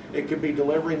opportunity. It could be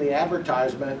delivering the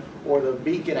advertisement or the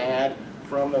beacon ad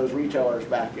from those retailers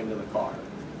back into the car.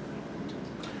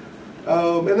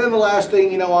 And then the last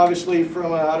thing, you know, obviously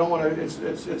from I don't want to,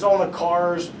 it's on the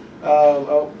cars.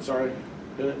 Oh, sorry.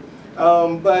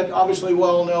 But obviously we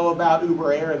all know about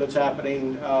Uber Air that's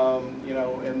happening, you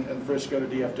know, in Frisco to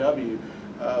DFW.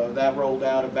 That rolled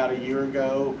out about a year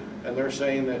ago, and they're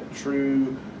saying that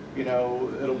true you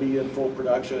know, it'll be in full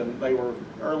production. They were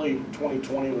early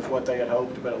 2020 was what they had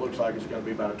hoped, but it looks like it's going to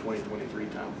be about a 2023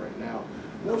 time frame now.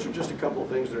 And those are just a couple of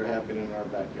things that are happening in our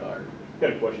backyard.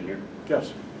 Got a question here.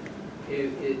 Yes.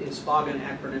 Is FOG an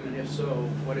acronym, and if so,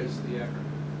 what is the acronym?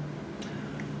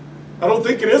 I don't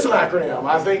think it is an acronym.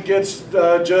 I think it's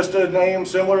just a name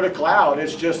similar to cloud.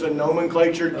 It's just a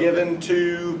nomenclature given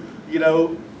to, you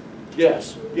know,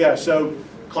 yes. So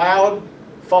cloud,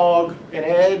 fog, and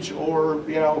edge, or,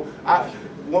 you know,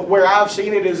 where I've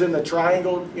seen it is in the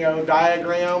triangle, you know,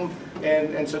 diagram.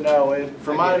 And so no,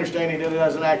 from my understanding, it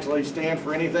doesn't actually stand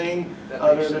for anything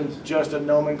other than just a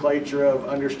nomenclature of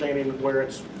understanding where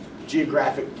its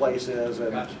geographic place is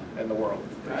in the world.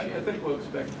 I think we'll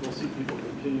see people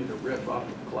continue to riff off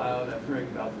of cloud after hearing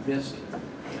about mist.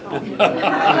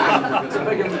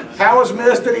 How is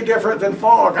mist any different than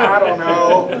fog? I don't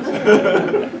know.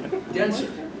 Denser.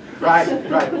 Right.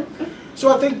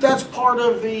 So I think that's part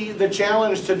of the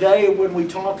challenge today when we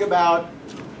talk about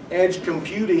edge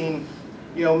computing.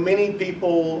 You know, many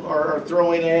people are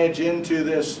throwing edge into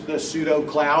this pseudo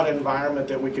cloud environment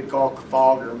that we could call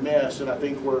fog or mist, and I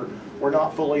think we're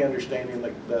not fully understanding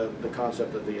the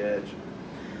concept of the edge.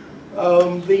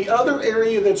 The other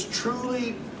area that's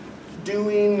truly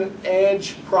doing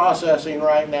edge processing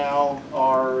right now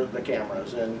are the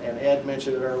cameras, and Ed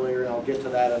mentioned it earlier, and I'll get to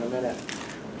that in a minute.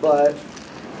 But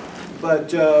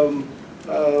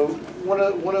one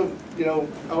of you know,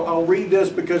 I'll read this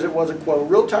because it was a quote.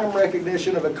 Real-time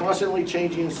recognition of a constantly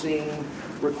changing scene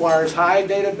requires high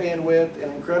data bandwidth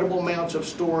and incredible amounts of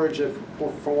storage if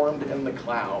performed in the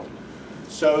cloud.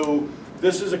 So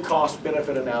this is a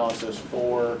cost-benefit analysis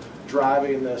for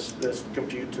driving this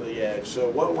compute to the edge. So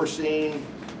what we're seeing,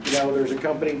 you know, there's a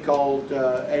company called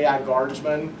AI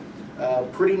Guardsman.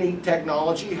 Pretty neat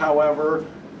technology. However,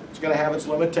 it's going to have its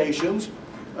limitations.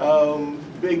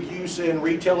 Big use in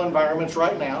retail environments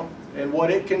right now. And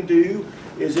what it can do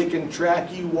is it can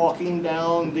track you walking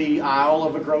down the aisle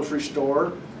of a grocery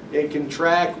store. It can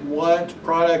track what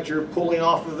product you're pulling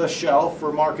off of the shelf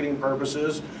for marketing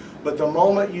purposes. But the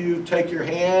moment you take your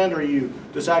hand or you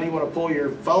decide you want to pull your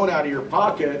phone out of your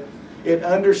pocket, it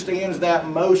understands that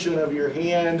motion of your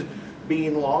hand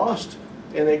being lost,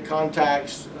 and it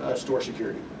contacts store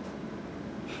security.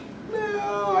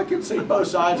 Now, I can see both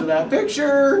sides of that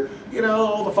picture, you know,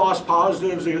 all the false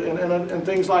positives and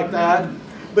things like that.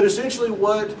 But essentially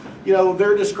what, you know,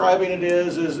 they're describing it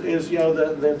is you know,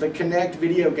 the Kinect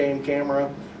video game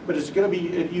camera, but it's going to be,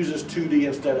 it uses 2D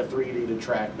instead of 3D to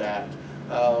track that.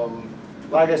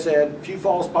 Like I said, a few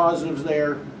false positives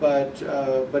there, but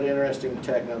interesting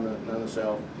tech nonetheless.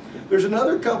 There's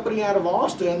another company out of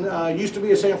Austin, used to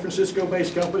be a San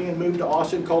Francisco-based company and moved to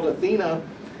Austin, called Athena,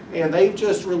 and they've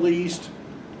just released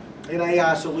an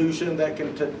AI solution that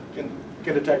can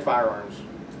detect firearms.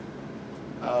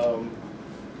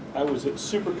 I was at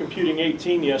Supercomputing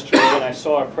 18 yesterday, and I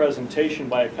saw a presentation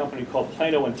by a company called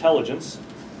Plano Intelligence.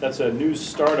 That's a new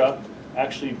startup.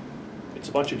 Actually, it's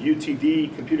a bunch of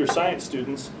UTD computer science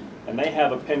students, and they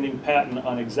have a pending patent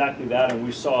on exactly that. And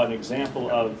we saw an example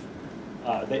of,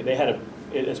 they had,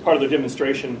 as part of their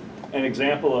demonstration, an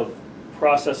example of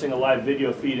processing a live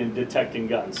video feed and detecting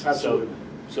guns. Absolutely.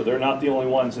 So they're not the only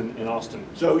ones in Austin.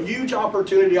 So huge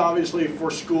opportunity, obviously, for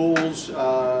schools,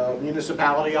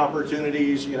 municipality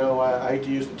opportunities. You know, I hate to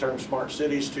use the term smart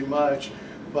cities too much,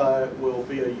 but will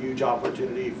be a huge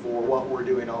opportunity for what we're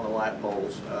doing on the light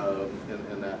poles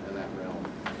in that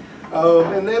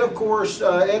realm. And then, of course,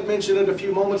 Ed mentioned it a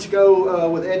few moments ago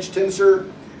with Edge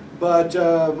Tensor, but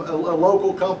a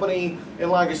local company, and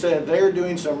like I said, they're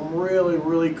doing some really,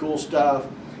 really cool stuff.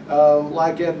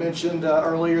 Like Ed mentioned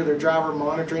earlier, their driver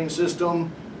monitoring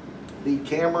system, the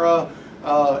camera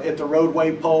at the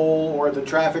roadway pole or at the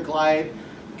traffic light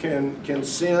can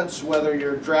sense whether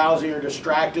you're drowsy or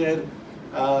distracted,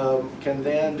 can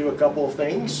then do a couple of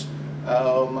things.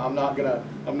 I'm not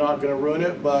gonna ruin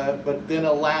it, but then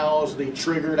allows the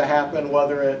trigger to happen,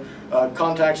 whether it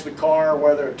contacts the car,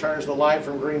 whether it turns the light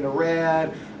from green to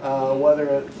red, whether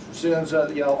it sends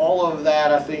you know, all of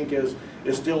that I think is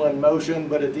still in motion.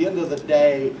 But at the end of the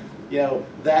day, you know,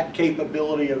 that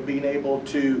capability of being able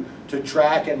to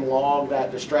track and log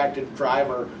that distracted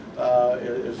driver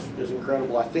is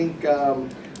incredible. I think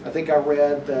I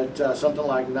read that something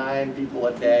like 9 people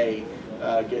a day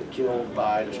get killed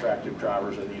by distracted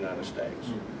drivers in the United States.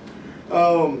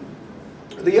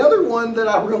 The other one that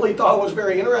I really thought was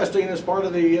very interesting as part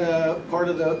of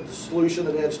the solution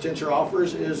that Edge Tensor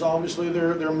offers is obviously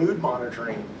their mood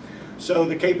monitoring. So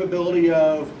the capability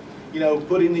of, you know,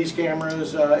 putting these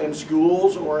cameras in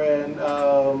schools or in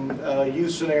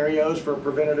youth scenarios for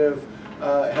preventative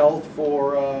health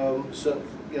for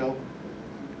you know,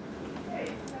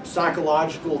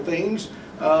 psychological things.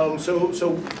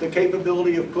 So the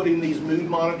capability of putting these mood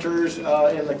monitors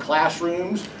in the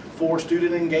classrooms for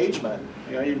student engagement.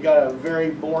 You know, you've got a very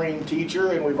boring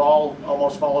teacher, and we've all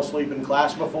almost fallen asleep in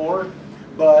class before,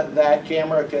 but that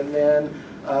camera can then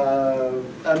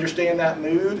understand that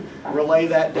mood, relay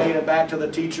that data back to the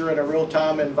teacher in a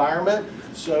real-time environment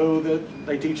so that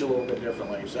they teach a little bit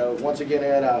differently. So once again,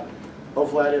 Ed,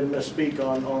 hopefully I didn't misspeak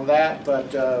on that,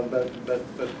 but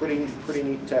pretty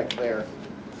neat tech there.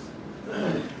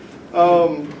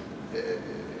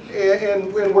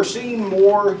 And we're seeing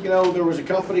more. You know, there was a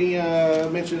company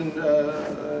mentioned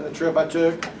a trip I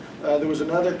took. There was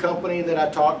another company that I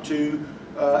talked to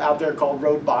out there called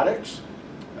Robotics.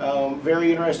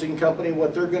 Very interesting company.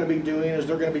 What they're going to be doing is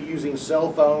they're going to be using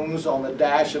cell phones on the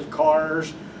dash of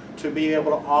cars to be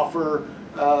able to offer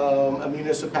a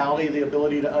municipality the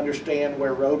ability to understand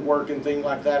where road work and things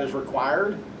like that is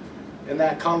required. In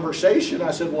that conversation, I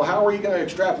said, well, how are you going to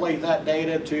extrapolate that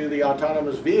data to the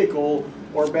autonomous vehicle?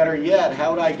 Or better yet,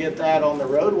 how would I get that on the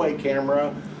roadway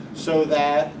camera so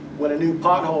that when a new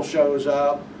pothole shows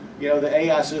up, you know, the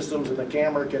AI systems and the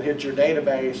camera can hit your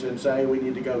database and say, we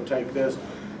need to go take this.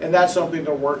 And that's something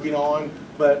they're working on.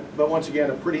 But once again,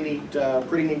 a pretty neat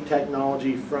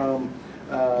technology from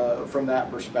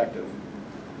that perspective.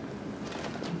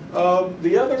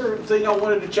 The other thing I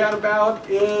wanted to chat about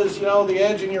is, you know, the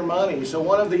edge in your money. So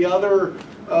one of the other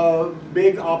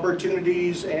big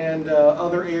opportunities and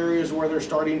other areas where they're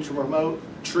starting to promote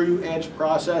true edge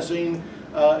processing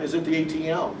is at the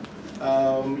ATM.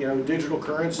 You know, digital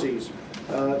currencies,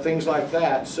 things like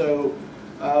that. So,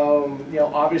 you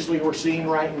know, obviously we're seeing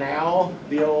right now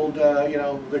the old, you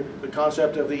know, the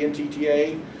concept of the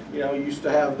NTTA. You know, you used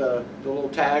to have the little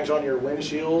tags on your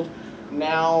windshield.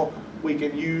 Now we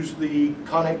can use the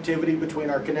connectivity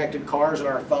between our connected cars and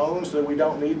our phones so that we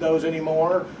don't need those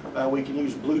anymore. We can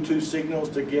use Bluetooth signals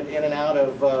to get in and out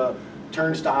of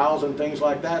turnstiles and things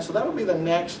like that. So that'll be the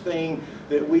next thing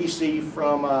that we see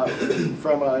from a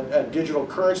digital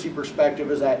currency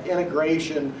perspective, is that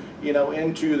integration, you know,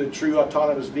 into the true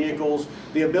autonomous vehicles.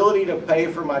 The ability to pay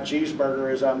for my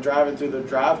cheeseburger as I'm driving through the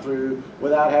drive-through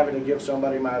without having to give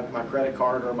somebody my credit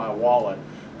card or my wallet,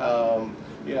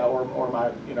 you know, or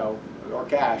my, you know, or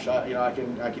cash. You know, I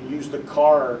can use the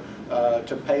car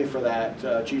to pay for that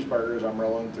cheeseburger as I'm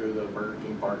rolling through the Burger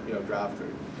King park, you know,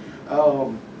 drive-through.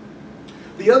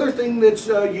 The other thing that's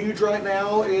huge right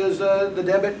now is the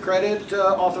debit credit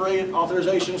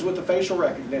authorizations with the facial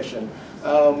recognition.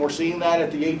 We're seeing that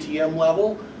at the ATM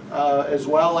level, as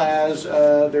well as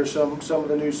there's some of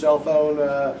the new cell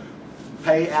phone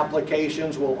pay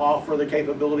applications will offer the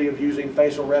capability of using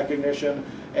facial recognition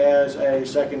as a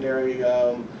secondary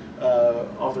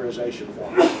authorization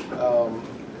form.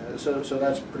 So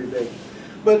that's pretty big.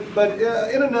 But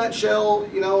in a nutshell,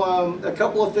 you know, a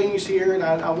couple of things here, and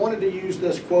I wanted to use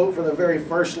this quote for the very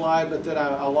first slide, but then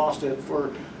I lost it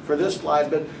for this slide.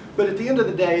 But at the end of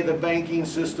the day, the banking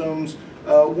systems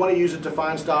want to use it to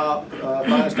find stop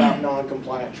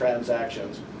non-compliant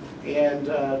transactions. And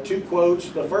two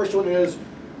quotes. The first one is,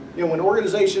 you know, when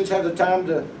organizations have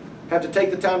to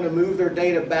take the time to move their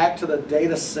data back to the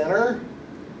data center,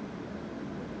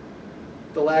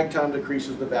 the lag time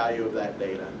decreases the value of that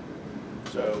data.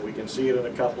 So we can see it in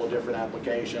a couple of different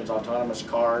applications, autonomous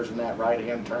cars and that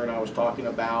right-hand turn I was talking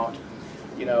about.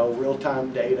 You know,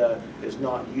 real-time data is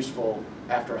not useful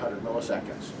after 100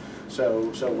 milliseconds.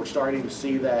 So we're starting to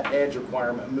see that edge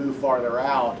requirement move farther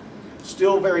out.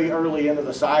 Still very early into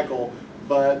the cycle,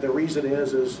 but the reason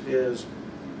is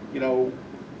you know,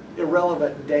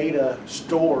 irrelevant data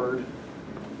stored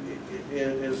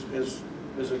is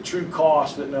a true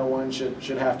cost that no one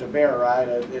should have to bear, right?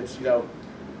 It's, you know,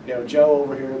 Joe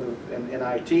over here in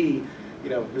IT, you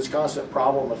know, this constant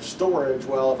problem of storage.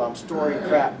 Well, if I'm storing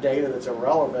crap data that's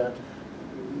irrelevant,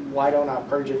 why don't I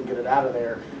purge it and get it out of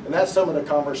there? And that's some of the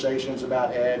conversations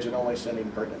about edge and only sending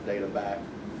pertinent data back.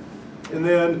 And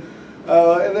then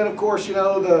of course, you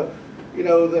know,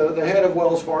 the head of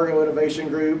Wells Fargo Innovation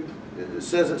Group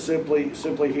says it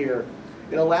simply here.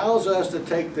 It allows us to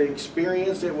take the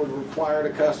experience it would require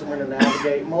a customer to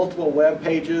navigate multiple web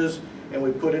pages, and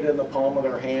we put it in the palm of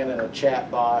their hand in a chat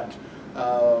bot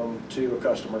to a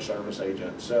customer service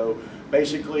agent. So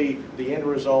basically, the end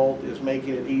result is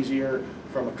making it easier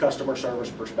from a customer service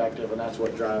perspective, and that's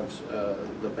what drives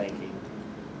the banking.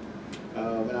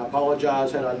 And I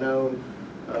apologize, had I known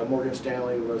Morgan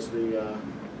Stanley was the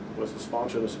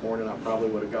sponsor this morning, I probably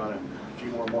would have gone a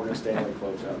few more Morgan Stanley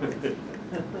quotes out there.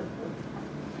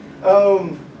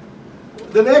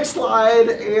 The next slide,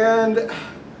 and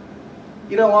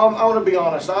You know, I want to be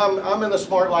honest. I'm in the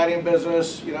smart lighting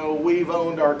business. You know, we've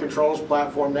owned our controls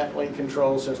platform, NetLink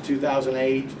Controls, since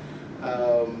 2008.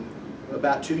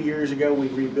 About 2 years ago, we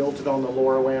rebuilt it on the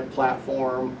LoRaWAN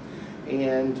platform,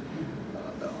 and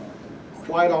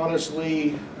quite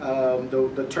honestly,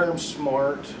 the term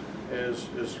smart is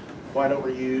quite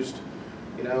overused.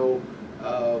 You know,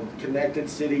 connected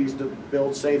cities to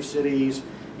build safe cities.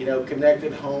 You know,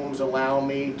 connected homes allow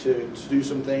me to do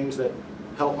some things that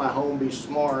help my home be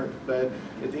smart, but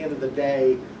at the end of the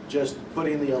day, just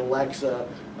putting the Alexa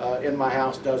in my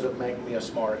house doesn't make me a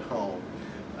smart home.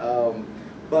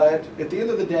 But at the end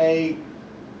of the day,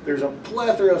 there's a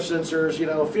plethora of sensors, you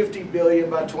know, 50 billion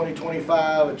by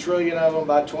 2025, a trillion of them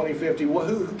by 2050. Well,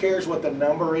 who cares what the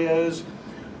number is?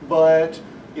 But,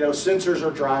 you know, sensors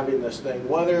are driving this thing,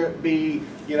 whether it be,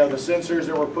 you know, the sensors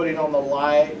that we're putting on the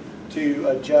light to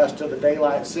adjust to the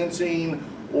daylight sensing,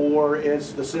 or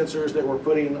it's the sensors that we're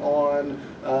putting on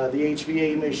the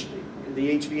HVAC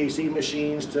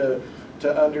machines to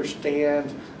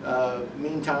understand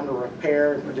mean time to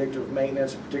repair and predictive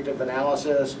maintenance, predictive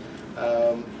analysis.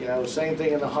 You know, same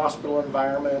thing in the hospital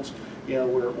environments. You know,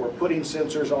 we're putting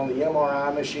sensors on the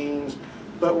MRI machines,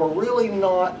 but we're really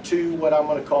not to what I'm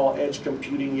going to call edge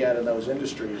computing yet in those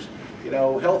industries. You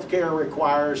know, healthcare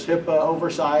requires HIPAA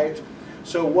oversight.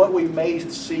 So what we may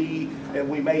see, and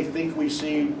we may think we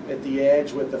see at the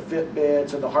edge with the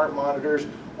Fitbits and the heart monitors,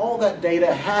 all that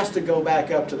data has to go back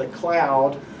up to the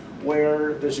cloud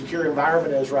where the secure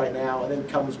environment is right now, and then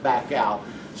comes back out.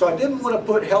 So I didn't want to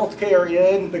put healthcare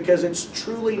in because it's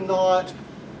truly not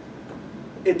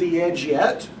at the edge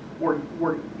yet. We're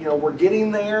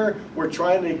getting there. We're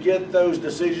trying to get those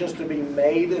decisions to be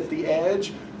made at the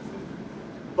edge.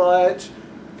 But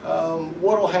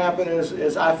what will happen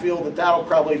is I feel that that'll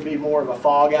probably be more of a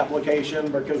fog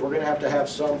application, because we're going to have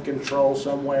some control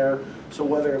somewhere. So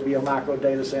whether it be a micro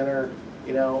data center,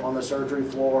 you know, on the surgery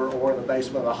floor or in the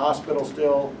basement of the hospital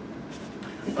still,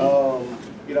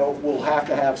 you know, we'll have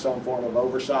to have some form of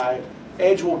oversight.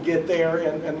 Edge will get there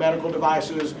in medical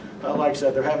devices. Like I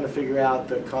said, they're having to figure out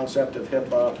the concept of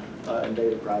HIPAA and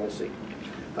data privacy.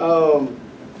 And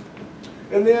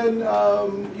then,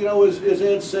 you know, as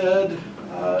Ed said,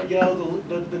 you know,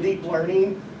 the deep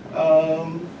learning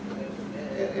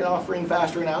and offering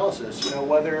faster analysis. You know,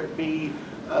 whether it be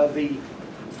the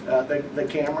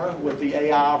camera with the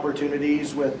AI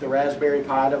opportunities with the Raspberry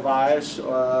Pi device.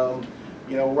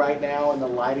 You know, right now in the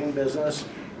lighting business,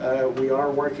 we are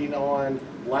working on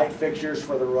light fixtures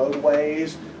for the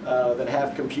roadways that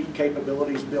have compute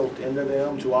capabilities built into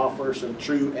them to offer some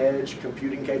true edge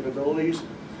computing capabilities.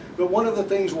 But one of the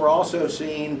things we're also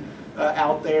seeing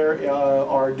out there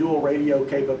are dual radio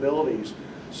capabilities.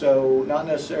 So not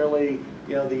necessarily,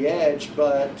 you know, the edge,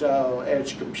 but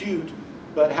edge compute.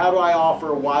 But how do I offer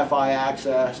Wi-Fi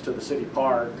access to the city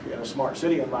park in a smart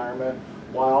city environment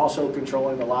while also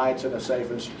controlling the lights in a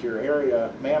safe and secure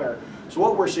manner? So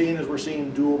what we're seeing is we're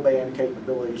seeing dual band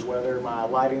capabilities, whether my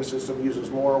lighting system uses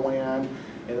LoRaWAN,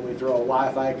 and then we throw a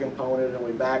Wi-Fi component and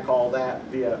we backhaul that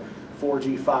via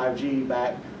 4G, 5G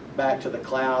back to the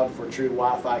cloud for true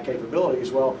Wi-Fi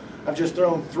capabilities. Well, I've just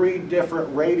thrown 3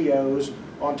 different radios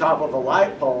on top of a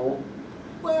light pole.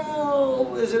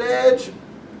 Well, is it edge?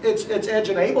 It's edge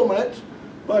enablement,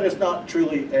 but it's not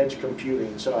truly edge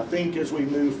computing. So I think as we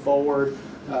move forward,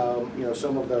 you know,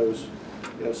 some of those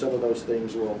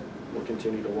things will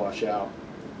continue to wash out.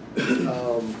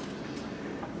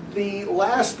 The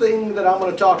last thing that I'm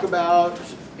going to talk about,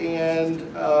 and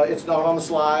it's not on the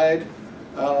slide,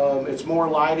 it's more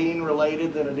lighting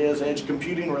related than it is edge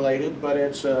computing related, but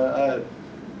it's a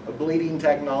bleeding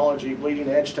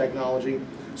edge technology,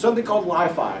 something called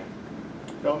Li-Fi.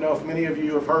 Don't know if many of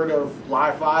you have heard of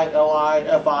Li-Fi,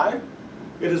 L-I-F-I.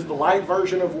 It is the light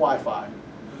version of Wi-Fi.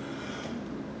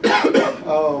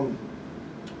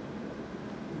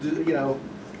 You know,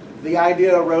 the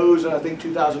idea arose in, I think,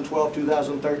 2012,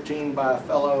 2013 by a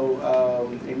fellow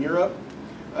in Europe.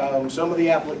 Some of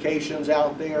the applications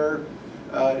out there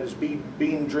is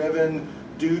being driven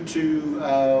due to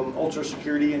ultra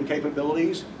security and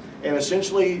capabilities. And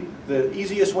essentially, the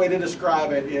easiest way to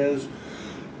describe it is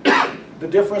the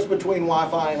difference between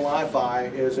Wi-Fi and Li-Fi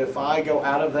is if I go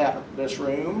out of this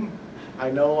room,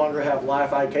 I no longer have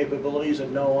Li-Fi capabilities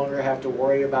and no longer have to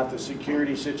worry about the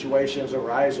security situations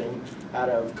arising out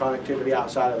of connectivity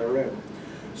outside of the room.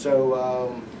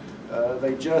 So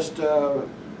they just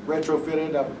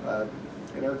retrofitted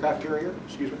an aircraft carrier,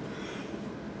 excuse me.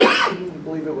 I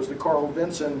believe it was the Carl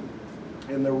Vinson,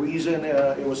 and the reason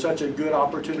it was such a good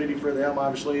opportunity for them,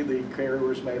 obviously the carrier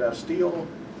was made out of steel,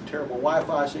 terrible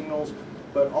Wi-Fi signals,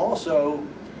 but also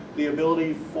the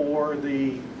ability for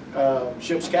the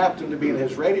ship's captain to be in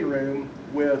his ready room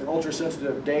with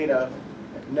ultra-sensitive data,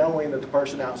 knowing that the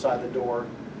person outside the door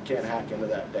can't hack into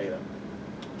that data.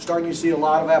 Starting to see a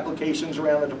lot of applications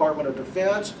around the Department of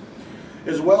Defense,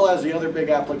 as well as the other big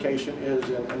application is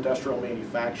in industrial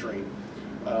manufacturing.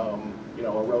 You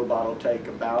know, a robot will take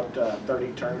about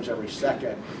 30 turns every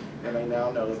second, and they now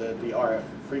know that the RF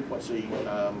frequency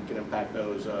can impact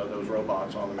those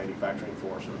robots on the manufacturing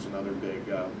floor. So it's another big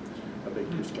a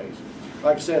big use case.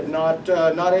 Like I said, not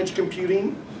edge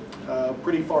computing,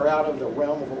 pretty far out of the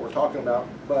realm of what we're talking about,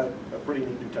 but a pretty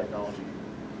neat new technology.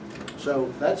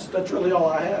 So that's really all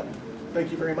I have.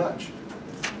 Thank you very much.